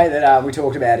same way that we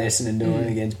talked about Essendon doing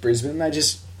against Brisbane.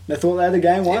 They thought they had the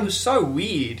game won. It was so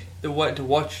weird to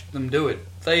watch them do it.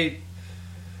 They've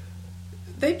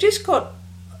just got.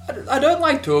 I don't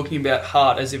like talking about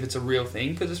heart as if it's a real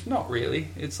thing, because it's not really.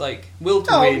 It's like will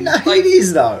to win. No, it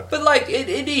is though. But like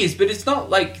it is, but it's not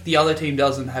like the other team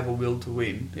doesn't have a will to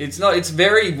win. It's not. It's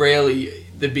very rarely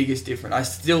the biggest difference. I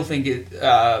still think it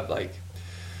like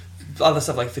other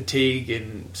stuff like fatigue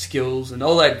and skills and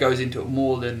all that goes into it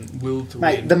more than will to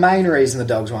win. The main reason the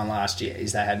Dogs won last year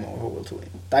is they had more of a will to win.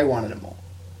 They wanted it more.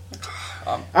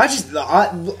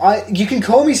 You can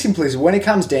call me simplistic. When it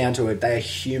comes down to it, they are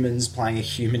humans playing a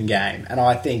human game, and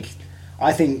I think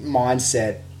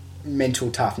mindset,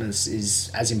 mental toughness is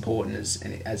as important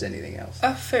as anything else.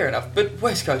 Fair enough, but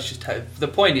West Coast just have. The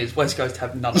point is, West Coast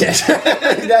have none of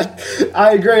it.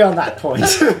 I agree on that point.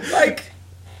 Like,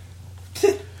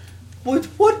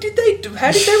 what did they do?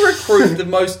 How did they recruit the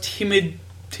most timid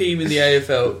team in the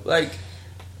AFL? Like,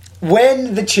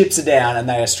 when the chips are down and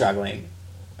they are struggling.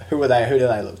 Who do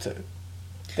they look to?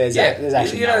 There's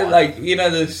actually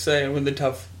the saying when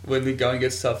the going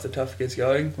gets tough, the tough gets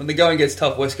going. When the going gets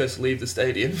tough, West Coast leave the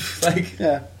stadium.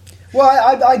 Yeah. Well,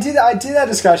 I did that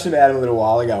discussion about it a little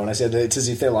while ago, and I said that it's as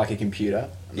if they're like a computer.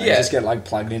 And they just get like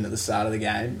plugged in at the start of the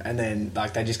game, and then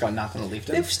like they just got nothing to lift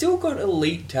them. They've still got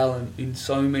elite talent in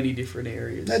so many different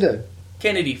areas. They do.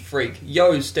 Kennedy freak.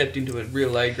 Yo stepped into a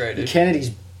real A grader.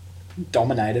 Kennedy's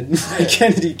dominated.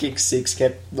 Kennedy kicked 6,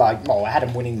 kept had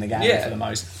him winning the game for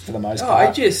the most part.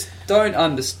 I just don't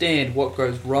understand what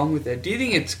goes wrong with that. Do you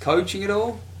think it's coaching at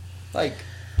all? Like,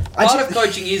 part of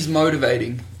coaching is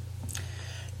motivating.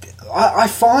 I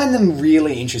find them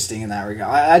really interesting in that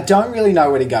regard. I don't really know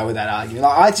where to go with that argument.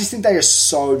 I just think they are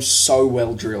so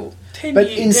well drilled. But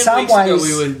in some ways, ago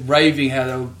we were raving how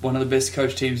they were one of the best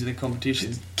coach teams in the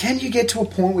competition. Can you get to a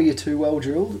point where you're too well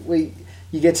drilled?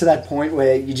 You get to that point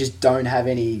where you just don't have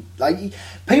any... Like,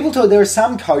 people talk... There are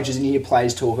some coaches and you hear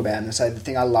players talk about him and say, the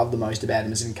thing I love the most about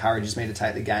him is it encourages me to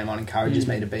take the game on, encourages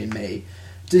me to be me.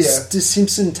 Does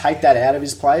Simpson take that out of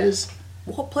his players?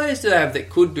 What players do they have that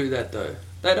could do that, though?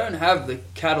 They don't have the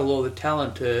cattle or the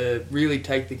talent to really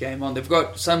take the game on. They've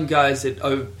got some guys that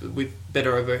with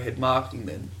better overhead marketing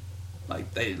than...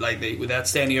 They with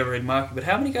outstanding overhead marketing. But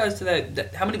how many guys do they...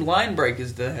 How many line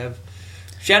breakers do they have?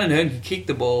 Shannon Hearn can kick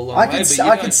the ball a long way, but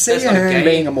I could see Hearn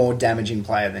being a more damaging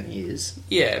player than he is.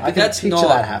 Yeah, but I can picture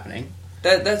that happening.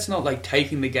 That's not like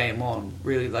taking the game on,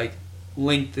 really, like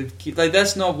length of... Like,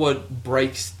 that's not what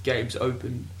breaks games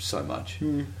open so much.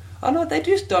 I don't know, they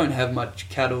just don't have much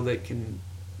cattle that can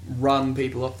run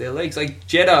people off their legs. Like,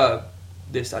 Jeddah,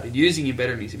 they've started using him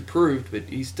better and he's improved, but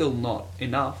he's still not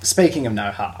enough. Speaking of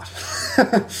no heart,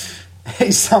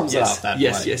 he sums it up that way.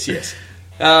 Yes.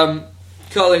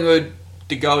 Collingwood...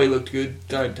 De Goey looked good.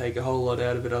 Don't take a whole lot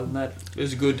out of it other than that. It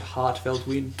was a good, heartfelt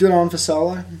win. Good on for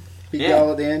Solo. Big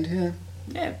goal at the end,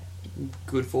 Yeah,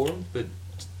 good for him, but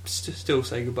still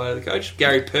say goodbye to the coach.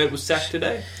 Gary Pert was sacked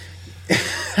today.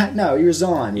 No, he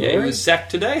resigned. Yeah, he was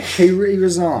sacked today. He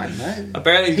resigned, mate.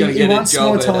 Apparently he's going to get a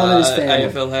job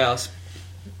at AFL House.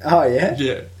 Oh, yeah?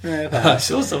 Yeah. I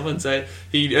saw someone say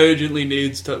he urgently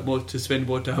needs to spend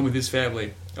more time with his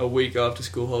family a week after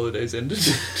school holidays ended. Do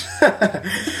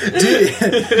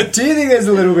you think there's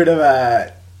a little bit of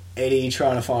Eddie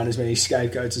trying to find as many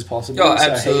scapegoats as possible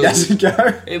so he doesn't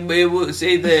go? It was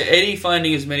either Eddie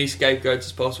finding as many scapegoats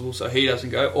as possible so he doesn't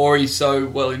go, or he's so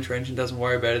well entrenched and doesn't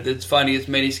worry about it that it's finding as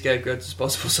many scapegoats as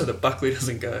possible so that Buckley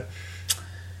doesn't go.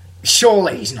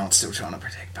 Surely he's not still trying to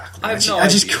protect Buckley. I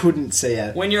just couldn't see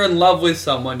it. When you're in love with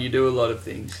someone, you do a lot of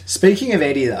things. Speaking of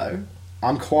Eddie, though,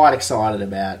 I'm quite excited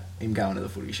about him going to the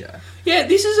footy show. Yeah,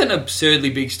 this is an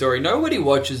absurdly big story. Nobody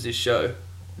watches this show.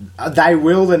 They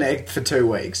will for 2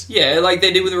 weeks. Yeah, like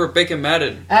they did with Rebecca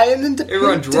Madden. And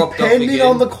everyone dropped off depending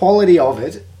on the quality of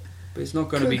it. But it's not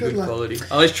going to be good quality.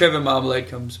 Unless Trevor Marmalade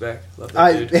comes back. Love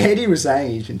that dude. Eddie was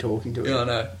saying he's been talking to him. Yeah, I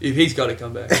know. If he's got to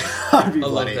come back. I'd be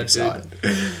bloody excited.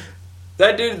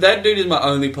 That dude is my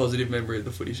only positive memory of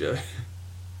the footy show.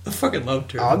 I fucking love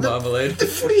Trevor Marmalade. The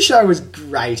footy show was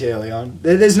great early on.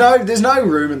 There's no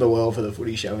room in the world for the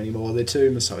footy show anymore. They're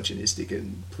too misogynistic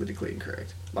and politically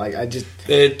incorrect.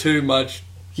 They're too much.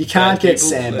 You can't get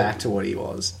Sam back to what he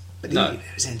was. But he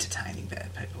was entertaining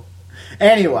bad people.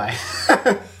 Anyway,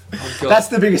 that's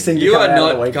the biggest thing. You are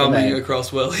not coming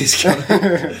across well. He's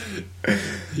coming.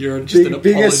 You're just an apologist.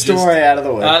 Biggest story out of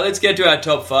the week. Let's get to our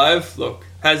top 5. Look,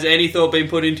 has any thought been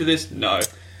put into this? No.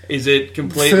 Is it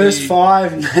completely... First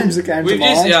 5 names that came to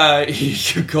mind? You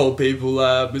can call people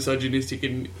misogynistic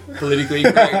and politically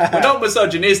incorrect. We're not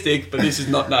misogynistic, but this is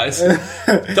not nice.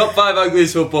 Top 5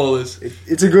 ugliest footballers.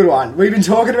 It's a good one. We've been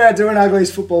talking about doing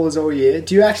ugliest footballers all year.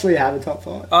 Do you actually have a top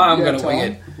 5? I'm going to wing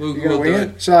it. You're going to wing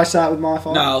it? Should I start with my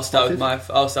 5? No, I'll start with my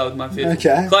 5th.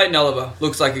 Okay. Clayton Oliver.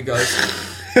 Looks like a ghost.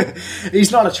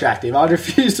 He's not attractive. I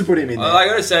refuse to put him in there. I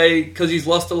got to say, because he's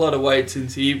lost a lot of weight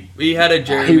since he had a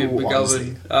Jeremy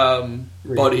McGovern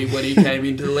body when he came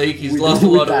into the league. He's lost a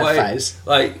lot of weight. Face.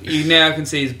 Like, you now can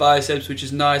see his biceps, which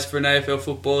is nice for an AFL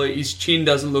footballer. His chin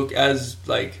doesn't look as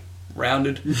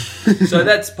rounded, so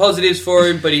that's positives for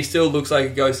him. But he still looks like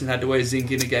a ghost and had to wear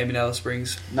zinc in a game in Alice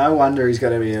Springs. No wonder he's got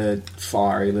to be a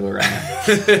fiery little runner.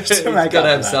 He's got to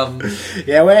have some.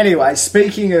 Yeah. Well, anyway,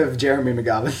 speaking of Jeremy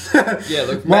McGovern, yeah.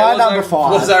 Look, my number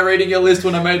 5. Was I reading your list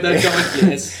when I made that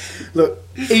comment? Yes. Look,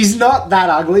 he's not that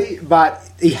ugly, but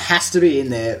he has to be in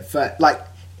there for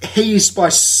he is by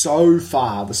so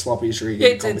far the sloppiest rig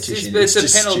in competition. It's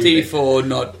a penalty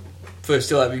stupid. for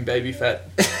still having baby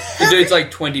fat. The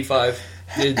dude's 25.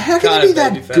 How can he be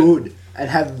that good and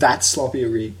have that sloppy a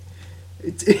rig?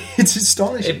 It's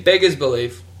astonishing. It beggars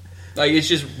belief. It's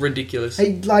just ridiculous.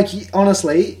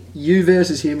 Honestly, you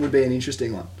versus him would be an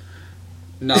interesting one.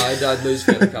 No, I'd lose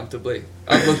fairly comfortably.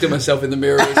 I've looked at myself in the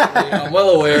mirror recently. I'm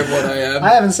well aware of what I am. I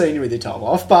haven't seen you with your top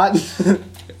off, but...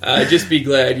 just be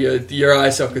glad your eye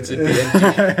sockets would be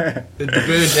empty. They'd be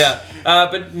burned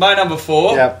out. But my number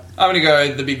 4, yep. I'm going to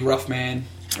go the big rough man.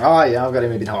 Oh, yeah, I've got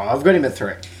him a bit higher. I've got him at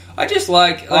 3. I just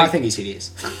I think he's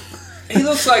hideous. He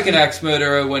looks like an axe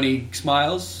murderer when he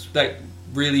smiles. That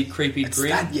really creepy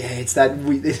grin. That's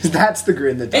the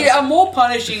grin that does I'm more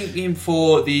punishing him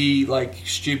for the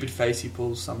stupid face he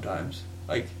pulls sometimes.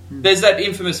 There's that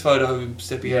infamous photo of him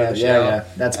stepping out of the shower. Yeah,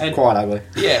 that's quite ugly.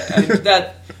 Yeah,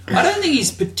 and I don't think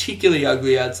he's particularly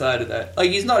ugly outside of that.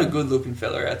 He's not a good-looking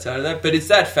fella outside of that, but it's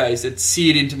that face that's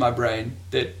seared into my brain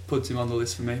that puts him on the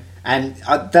list for me. And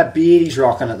that beard he's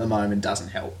rocking at the moment doesn't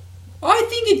help. I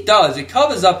think it does. It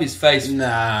covers up his face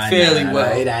fairly no,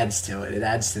 well. it adds to it. It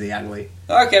adds to the ugly.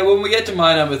 Okay, when we get to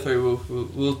my number 3,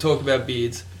 we'll talk about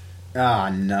beards. Oh,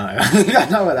 no. I think I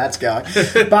know where that's going.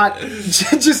 But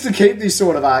just to keep these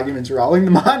sort of arguments rolling,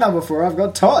 my number 4, I've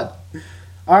got Todd.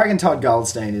 I reckon Todd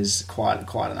Goldstein is quite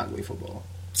an ugly footballer.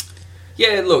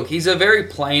 Yeah, look, he's a very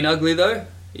plain ugly, though.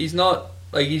 He's not...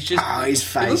 Like, he's just... Oh, his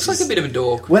face. He looks like a bit of a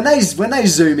dork. When they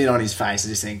zoom in on his face, I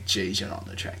just think, geez, you're not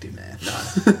an attractive man.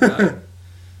 No.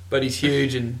 But he's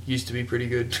huge and used to be pretty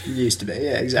good. He used to be,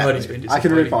 yeah, exactly. But he's been I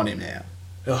can rip on him now.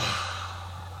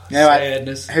 Anyway,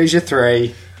 Sadness. who's your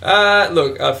 3?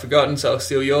 Look, I've forgotten, so I'll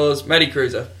steal yours. Matty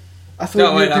Cruiser. I thought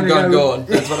No, wait, I'm gone.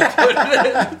 That's what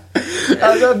I put.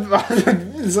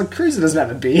 It's like Cruiser doesn't have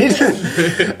a beard.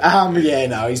 Yeah,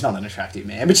 no, he's not an attractive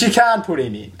man. But you can't put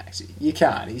him in, Maxie. You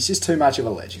can't. He's just too much of a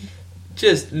legend.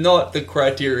 Just not the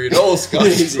criteria at all, Scott.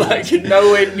 Yes, Like,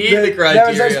 nowhere near the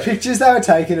criteria. There was those pictures they were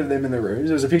taking of them in the rooms.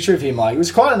 There was a picture of him, like, it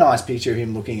was quite a nice picture of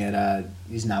him looking at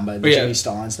his number, Jimmy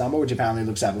Stein's number, which apparently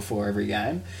looks at before every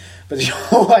game. But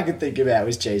all I could think about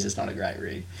was, Jesus, not a great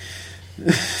rig.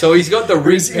 So he's got the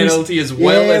rig penalty as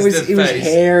well as the face. It was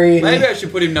hairy. Maybe I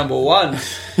should put him number 1.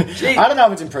 Gee, I don't know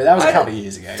if it's improved. That was a couple of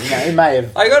years ago. You know, it may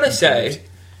have. I gotta say,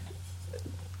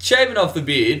 shaving off the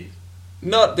beard,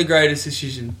 not the greatest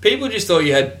decision. People just thought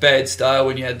you had bad style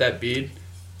when you had that beard.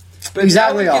 But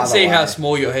Exactly now you can see either how way.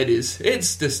 small your head is.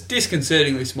 It's this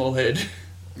disconcertingly small head.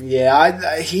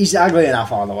 Yeah, he's ugly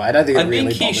enough either way. I don't think it I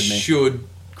really think he bothered me. should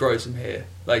grow some hair,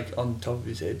 like on top of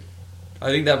his head. I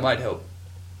think that might help.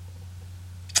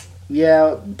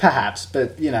 Yeah, perhaps,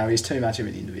 but you know, he's too much of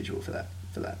an individual for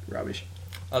that rubbish.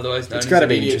 Otherwise known It's as got to an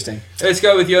be idiot. interesting. Let's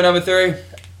go with your number 3.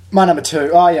 My number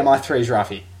 2. Oh yeah, my 3's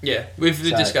Ruffy. Yeah, we've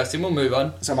discussed him. We'll move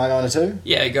on. So am I going to 2?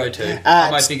 Yeah, go 2.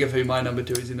 I might think of who my number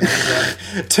 2 is in the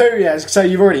middle. 2, yeah. So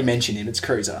you've already mentioned him. It's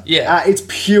Cruiser. Yeah. It's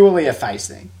purely a face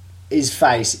thing. His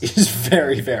face is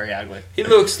very, very ugly. He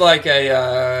looks like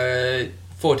a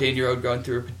 14-year-old going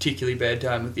through a particularly bad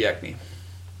time with the acne.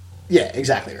 Yeah,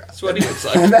 exactly right. That's what he looks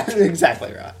like. That's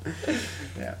exactly right.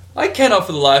 Yeah. I cannot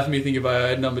for the life of me think about I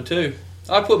had number 2.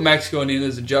 I put Max Gorn in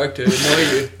as a joke to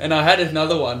annoy you, and I had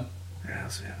another one.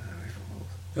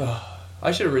 Oh,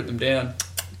 I should have written them down.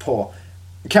 Poor.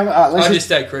 Let's I just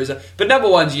stayed Cruiser. But number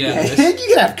 1's unanimous. Yeah,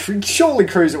 you can have. Surely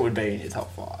Cruiser would be in your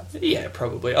top 5. Yeah,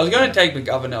 probably. I was going to take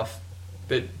McGovern off,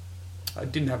 but I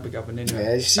didn't have McGovern anyway.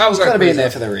 Yeah, he's We'll go got to be in Cruiser. there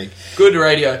for the rig. Good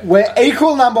radio. We're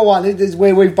equal number 1. This is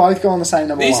where we've both gone the same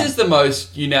number 1. This is the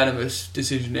most unanimous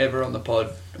decision ever on the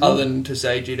pod, other than to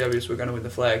say GWS were going to win the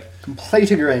flag.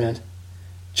 Complete agreement.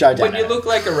 Joe Dano. When you look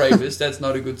like a rapist, that's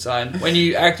not a good sign. When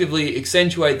you actively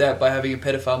accentuate that by having a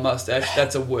pedophile mustache,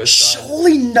 that's a worse sign.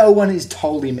 Surely no one has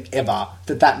told him ever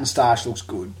that moustache looks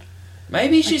good.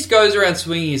 Maybe he just goes around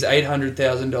swinging his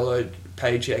 $800,000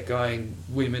 paycheck going,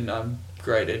 women, I'm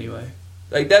great anyway.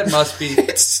 Like, that must be...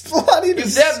 It's bloody If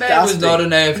disgusting. that man was not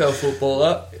an AFL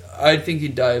footballer, I think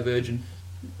he'd die a virgin.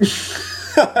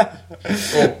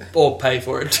 or pay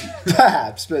for it.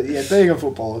 Perhaps, but yeah, being a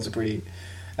footballer is a pretty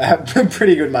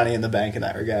good money in the bank in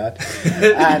that regard.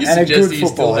 And a good he still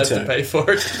footballer has too. to pay for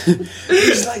it.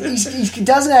 He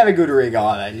doesn't have a good rig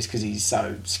either, just because he's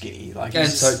so skinny. Like And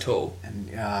he's so tall.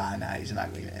 And no, he's an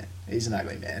ugly man. He's an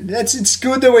ugly man. It's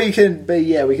good that we can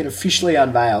we can officially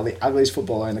unveil the ugliest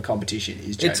footballer in the competition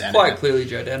is Joe It's Danaher. quite clearly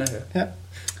Joe Danaher. Yep.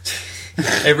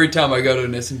 Every time I go to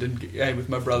an Essendon game with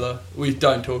my brother, we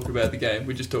don't talk about the game.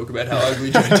 We just talk about how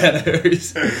ugly Joe Danaher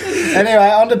is. Anyway,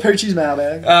 on to Poochie's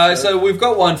mailbag. So we've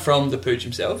got one from the Pooch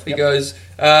himself. He goes,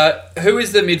 who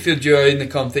is the midfield duo in the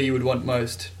comp that you would want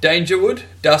most? Dangerwood,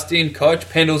 Dusty and Koch,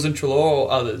 Pendles and Treloar,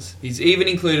 or others? He's even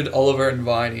included Oliver and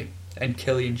Viney, and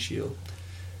Kelly and Shield.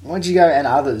 Why'd you go and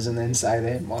others and then say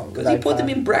them? Because he put them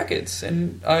in brackets,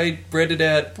 and I read it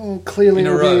out. Well, clearly in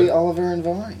a it'll be row. Oliver and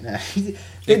Vine. No.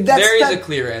 There is a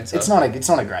clear answer. It's not a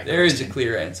great. There is a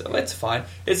clear answer. That's fine.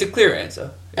 It's a clear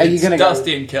answer. Are you It's gonna go-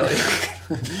 Dusty and Kelly.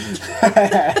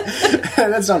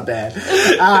 That's not bad.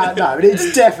 No, but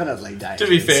it's definitely Danger. To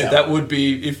be fair, and that would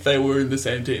be, if they were in the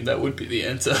same team, that would be the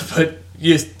answer. But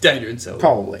yes, Danger and Selby.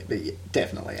 Probably, but yeah,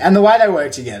 definitely. And the way they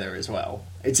work together as well.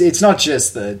 It's not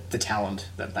just the talent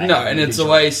that they No, have and it's the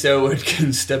individually. way Selwood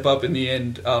can step up in the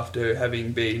end after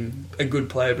having been a good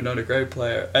player but not a great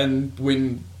player and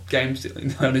win games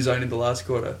on his own in the last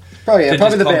quarter. Probably To the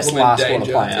just best complement last quarter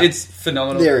Danger. player. It's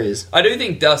phenomenal. There is. I do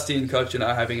think Dusty and Cochin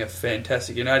are having a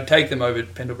fantastic, and I'd take them over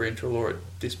Pendlebury and Treloar at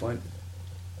this point.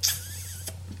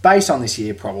 Based on this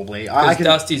year, probably. Because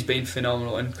Dusty's been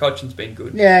phenomenal and Cochin's been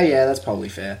good. Yeah, that's probably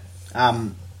fair.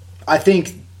 I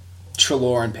think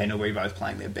Treloar and Pendlebury both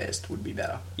playing their best would be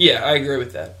better. Yeah, I agree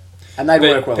with that. And they'd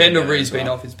work well Pendlebury's together as been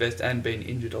well. off his best and been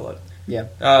injured a lot. Yeah.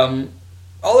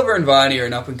 Oliver and Viney are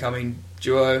an up-and-coming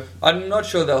duo. I'm not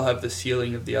sure they'll have the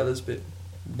ceiling of the others, but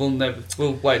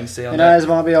we'll wait and see on that. It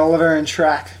might be Oliver and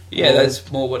Track. Yeah,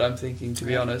 that's more what I'm thinking, to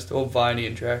be honest. Or Viney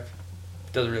and Track.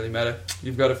 Doesn't really matter.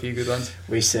 You've got a few good ones.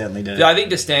 We certainly do. I think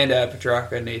to stand out,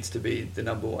 Petrarca needs to be the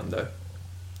number one, though.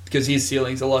 Because his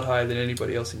ceiling's a lot higher than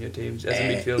anybody else in your teams as a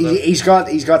midfielder.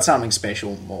 He's got something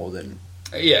special more than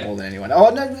anyone. Oh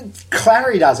no,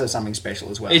 Clary does have something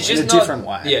special as well. It's just in a different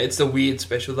way. Yeah, it's the weird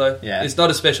special though. Yeah. It's not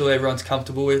a special everyone's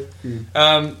comfortable with.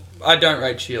 I don't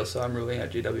rate Shield, so I'm ruling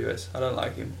out GWS. I don't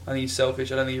like him. I think he's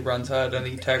selfish. I don't think he runs hard. I don't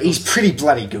think he tackles. He's pretty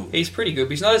bloody good. He's pretty good,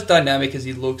 but he's not as dynamic as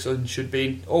he looks or should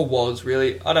be, or was,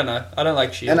 really. I don't know. I don't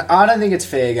like Shield. And I don't think it's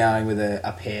fair going with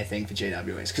a pair thing for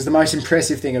GWS, because the most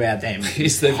impressive thing about them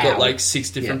is they've got like 6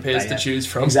 different pairs to choose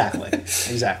from. Exactly. Do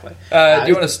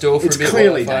you want to stall for a bit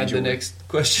while I find the next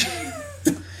question?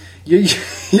 You're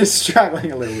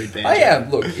struggling a little bit, Ben. I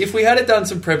am. Look, if we had done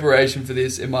some preparation for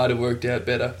this, it might have worked out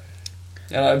better.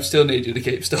 And I still need you to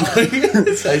keep stalling.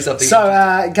 Say something.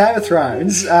 So, Game of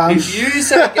Thrones. If you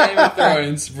say Game of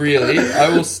Thrones, really,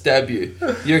 I will stab you.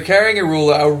 You're carrying a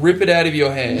ruler, I'll rip it out of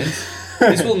your hand.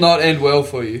 This will not end well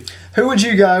for you. Who would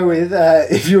you go with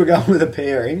if you were going with a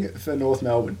pairing for North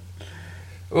Melbourne?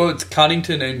 Well, it's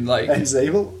Cunnington and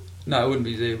Zeeble? No, it wouldn't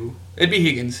be Zeeble. It'd be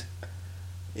Higgins.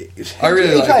 He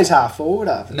plays half forward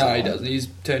after. No, he doesn't. He's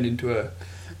turned into a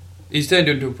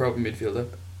proper midfielder.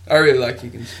 I really like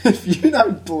Higgins. If you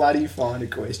don't bloody find a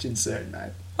question soon, mate.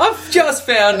 I've just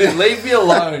found it. Leave me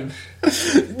alone.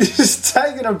 It's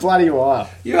taken a bloody while.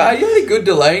 You had a good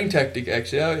delaying tactic,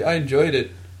 actually. I enjoyed it.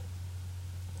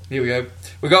 Here we go.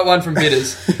 We got one from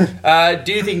Bitters.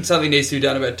 Do you think something needs to be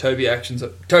done about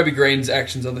Toby Green's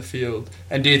actions on the field?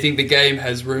 And do you think the game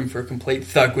has room for a complete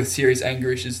thug with serious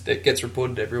anger issues that gets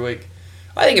reported every week?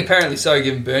 I think apparently so,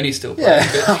 given Bernie's still playing.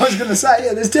 Yeah, I was going to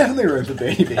say, there's definitely room for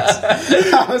Bernie Bits.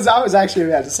 I was actually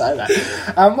about to say that.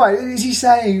 Wait, is he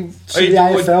saying should the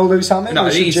AFL do something? No, or I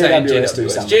think should he's saying GWS do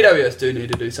something? GWS do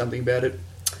need to do something about it.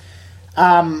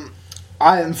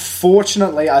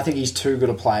 Unfortunately, I think he's too good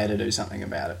a player to do something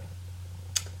about it.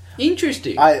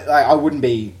 Interesting. I wouldn't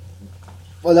be...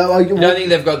 Well, you don't think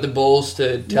they've got the balls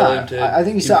to tell him to I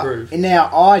think improve?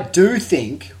 Now, I do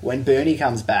think when Bernie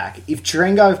comes back, if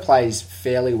Trengove plays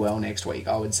fairly well next week,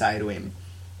 I would say to him,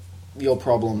 your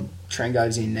problem,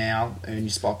 Trengove's in now, earn your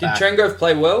spot back. Did Trengove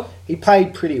play well? He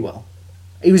played pretty well.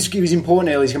 He was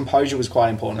important early. His composure was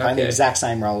quite important. Playing the exact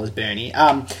same role as Bernie.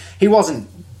 He wasn't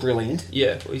brilliant.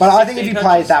 Yeah. But I think if he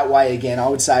played that way again, I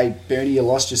would say, Bernie, you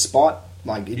lost your spot.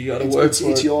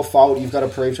 It's your fault. You've got to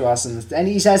prove to us, and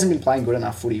he hasn't been playing good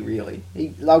enough footy. Really,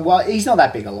 he's not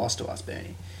that big a loss to us,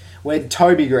 Bernie. Where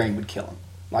Toby Green would kill him.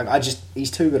 He's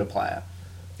too good a player.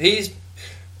 He's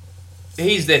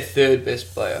their third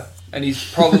best player, and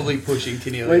he's probably pushing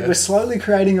Canelio. We're slowly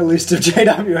creating a list of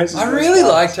GWS. I really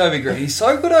like Toby Green. He's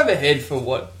so good overhead for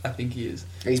what I think he is.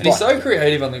 He's so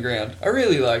creative on the ground. I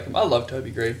really like him. I love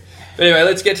Toby Green. But anyway,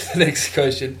 let's get to the next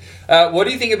question. What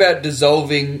do you think about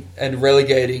dissolving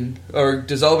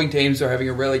teams or having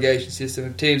a relegation system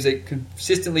of teams that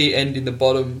consistently end in the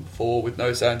bottom 4 with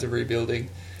no signs of rebuilding?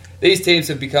 These teams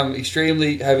have become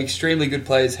extremely good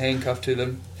players handcuffed to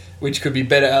them, which could be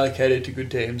better allocated to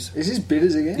good teams. Is this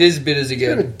Bitters again? This is Bitters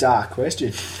again. It's a bit of a dark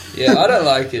question. Yeah, I don't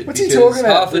like it. What's he talking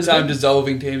about? Half the time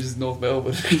dissolving teams is North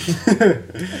Melbourne.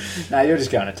 No, you're just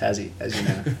going to Tassie, as you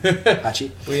know. Hutchie.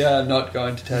 We are not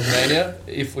going to Tasmania.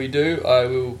 If we do, I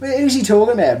will... Who's he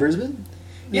talking about, Brisbane?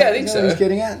 Yeah, I think so. He's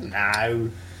getting at?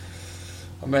 No.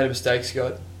 I made a mistake,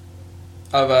 Scott.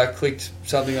 I've clicked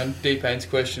something on D-Pain's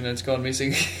question and it's gone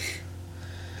missing.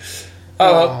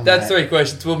 That's 3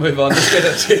 questions. We'll move on. Let's get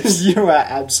our tips. You are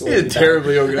absolutely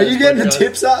terribly organised. Are you getting the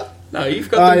tips up? No, you've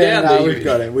got them down. No, we've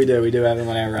got it. We do have them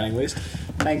on our running list.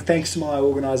 Thanks to my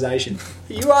organisation.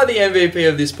 You are the MVP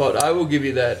of this pod. I will give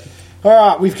you that. All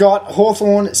right, we've got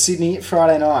Hawthorn, Sydney,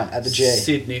 Friday night at the G.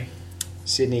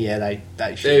 Sydney, yeah,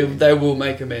 they should. They will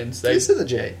make amends. This is the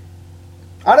G.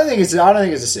 I don't think it's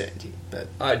a certainty, but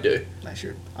I do. They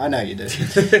should. I know you do.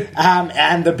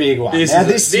 And the big one. We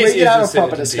can have a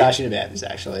proper discussion about this,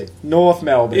 actually. North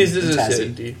Melbourne. This is a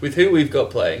certainty. With who we've got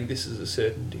playing, this is a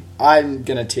certainty. I'm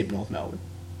going to tip North Melbourne.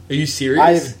 Are you serious?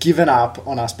 I have given up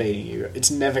on us beating you. It's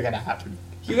never going to happen.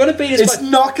 You're going to beat us It's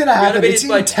not going to happen. It's in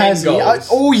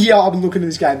Tassie. All year I've been looking at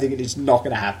this game thinking it's not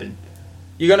going to happen.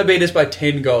 You're going to beat us by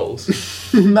 10 goals.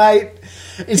 Mate,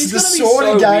 it's the sort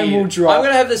of game we'll drop. I'm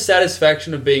going to have the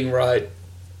satisfaction of being right.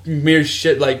 Mere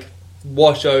shit,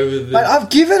 wash over the... Mate,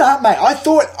 I've given up, mate. I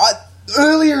thought...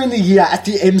 earlier in the year at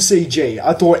the MCG,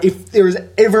 I thought if there is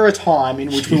ever a time in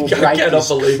which we will break this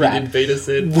crap, you didn't beat us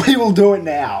then. we will do it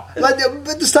now. Like,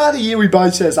 at the start of the year, we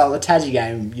both said, "Oh, the Tassie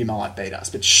game, you might beat us,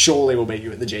 but surely we'll beat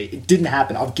you at the G." It didn't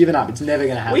happen. I've given up. It's never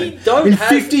going to happen. We don't in have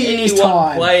 50 years' anyone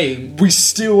time, playing. we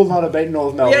still will not have beaten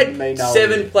North We Melbourne. had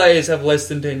 7 players have less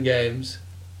than 10 games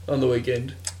on the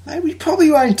weekend. Mate, we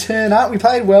probably won't turn up. We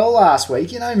played well last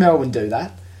week. You know Melbourne do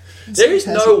that. There is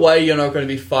no way you're not going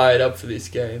to be fired up for this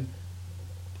game.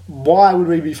 Why would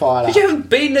we be fired up? Because you haven't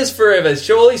beaten us forever.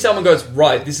 Surely someone goes,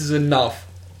 right, this is enough.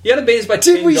 You haven't beat us by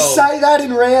 10 Did we goals. say that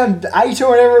in round 8 or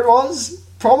whatever it was?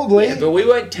 Probably. Yeah, but we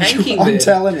weren't tanking I'm then.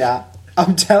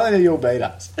 telling you, you'll beat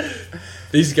us.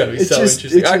 This is going to be It so just-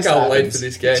 interesting. it I just can't wait happens. for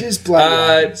this game. It just bloody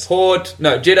happens.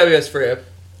 GWS Freo.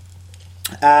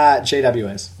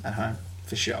 GWS at home,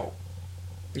 for sure.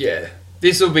 Yeah.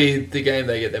 This will be the game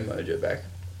they get their mojo back,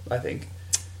 I think.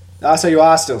 Oh, so you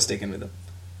are still sticking with them.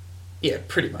 Yeah,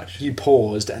 pretty much. You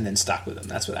paused and then stuck with them.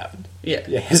 That's what happened. Yeah.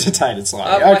 You hesitated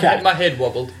slightly. Okay. My head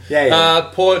wobbled. Yeah.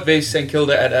 Port v St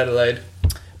Kilda at Adelaide.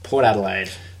 Port Adelaide.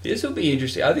 This will be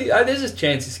interesting. I think there's a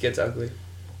chance this gets ugly,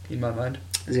 in my mind.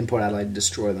 As in Port Adelaide,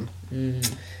 destroy them.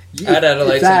 At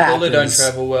Adelaide, if that St Kilda don't happens,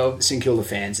 travel well. St Kilda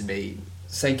fans would be...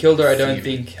 St Kilda, I don't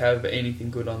Fuming. think have anything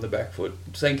good on the back foot.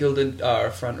 St Kilda are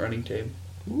a front-running team.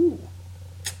 Ooh.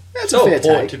 That's So a fair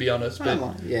Port, take. to be honest, I but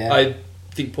like- yeah. I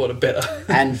think Port are better.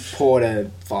 And Port are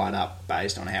fired up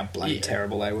based on how bloody Yeah.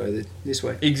 terrible they were this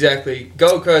week. Exactly.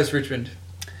 Gold Coast, Richmond,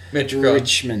 Metricon.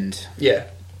 Richmond, Yeah,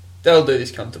 they'll do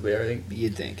this comfortably, I think.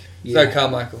 you'd think. No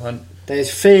Carmichael Hunt. They're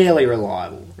fairly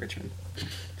reliable, Richmond.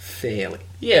 Fairly.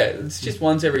 Yeah, it's just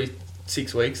once every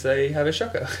 6 weeks they have a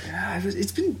shocker.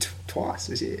 It's been twice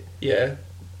this year. Yeah.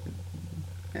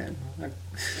 Yeah.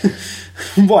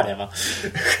 Whatever.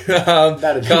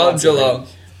 That'd be Carlton once a Geelong.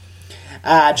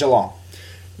 Geelong.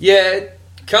 Yeah,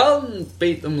 Carlton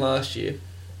beat them last year.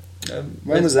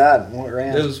 When was that? What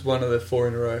round? It was one of the 4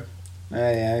 in a row. Oh,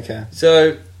 yeah, okay.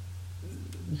 So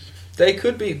they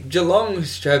could be. Geelong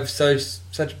have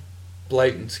such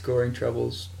blatant scoring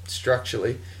troubles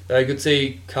structurally that I could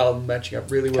see Carlton matching up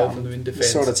really well for them in The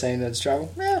defence. sort of team that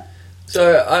struggle. Yeah.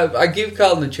 So I give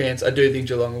Carlton a chance. I do think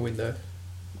Geelong will win though.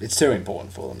 It's too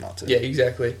important for them not to. Yeah,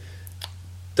 exactly.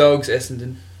 Dogs,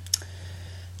 Essendon.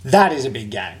 That is a big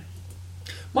game.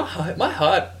 My heart,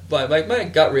 like my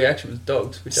gut reaction was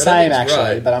Dogs, which I Same, don't think is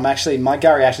actually, right. but my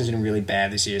gut reaction's been really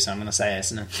bad this year, so I'm going to say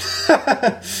Essendon.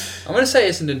 I'm going to say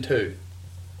Essendon too.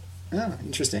 Oh,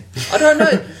 interesting. I don't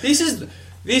know. This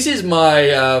is my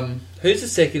who's the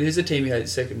second? Who's the team you hate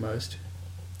second most?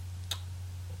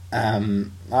 I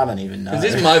don't even know. 'Cause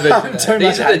this is my version. Of that.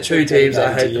 These are the two teams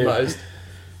I hate the you. most.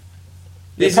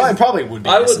 It probably would be.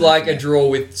 I would Essendon, like a yeah. draw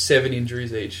with 7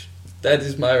 injuries each. That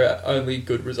is my only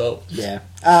good result. Yeah,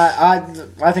 I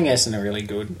think Essendon are really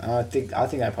good. I think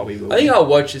they probably will. I think I'll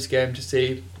watch this game to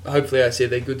see. Hopefully, I see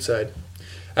their good side.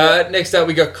 Next up,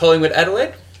 we got Collingwood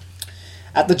Adelaide.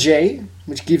 At the G,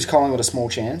 which gives Collingwood a small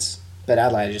chance, but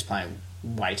Adelaide are just playing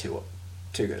way too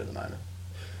good at the moment.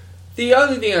 The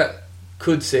only thing I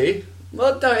could see,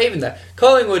 well, no, even that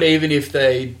Collingwood, even if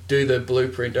they do the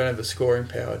blueprint, don't have the scoring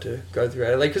power to go through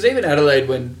Adelaide. Because even Adelaide,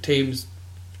 when teams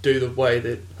do the way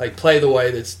that play the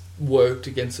way that's worked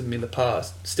against them in the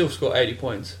past, still score 80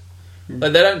 points.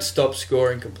 Like they don't stop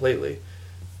scoring completely.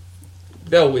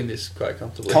 They'll win this quite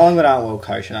comfortably. Collingwood aren't well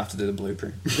coached enough to do the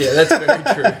blueprint. Yeah, that's very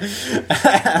true.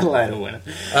 Adelaide will win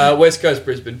it. West Coast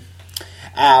Brisbane.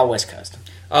 West Coast.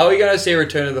 Are we going to see a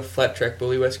return of the flat track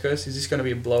bully West Coast? Is this going to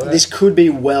be a blowout? This could be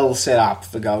well set up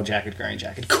for Gold Jacket, Green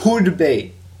Jacket. Could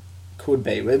be.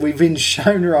 We've been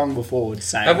shown wrong before.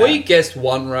 Saying Have that. we guessed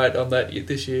one right on that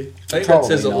this year? I think Probably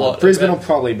that says a not. lot. Brisbane will about-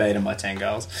 probably beat them by 10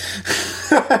 goals.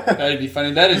 That'd be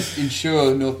funny. That'd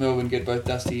ensure North Melbourne get both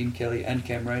Dusty and Kelly and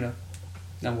Cam Rayner.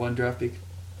 Number 1 draft pick.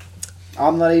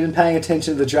 I'm not even paying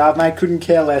attention to the draft, mate. Couldn't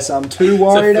care less. I'm too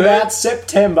worried about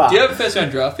September. Do you have a first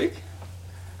round draft pick?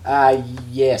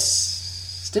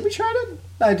 Yes. Did we trade it?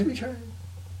 No, did we trade it?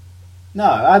 No,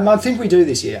 I think we do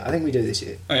this year.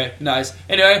 Okay, nice.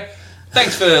 Anyway,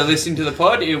 thanks for listening to the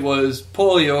pod. It was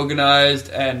poorly organised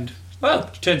and, well,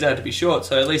 it turns out to be short,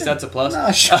 so at least that's a plus.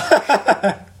 No, sure.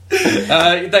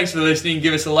 Thanks for listening.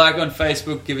 Give us a like on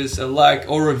Facebook. Give us a like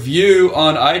or review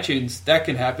on iTunes. That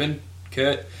can happen,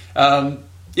 Kurt.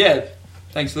 Yeah,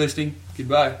 thanks for listening.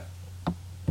 Goodbye.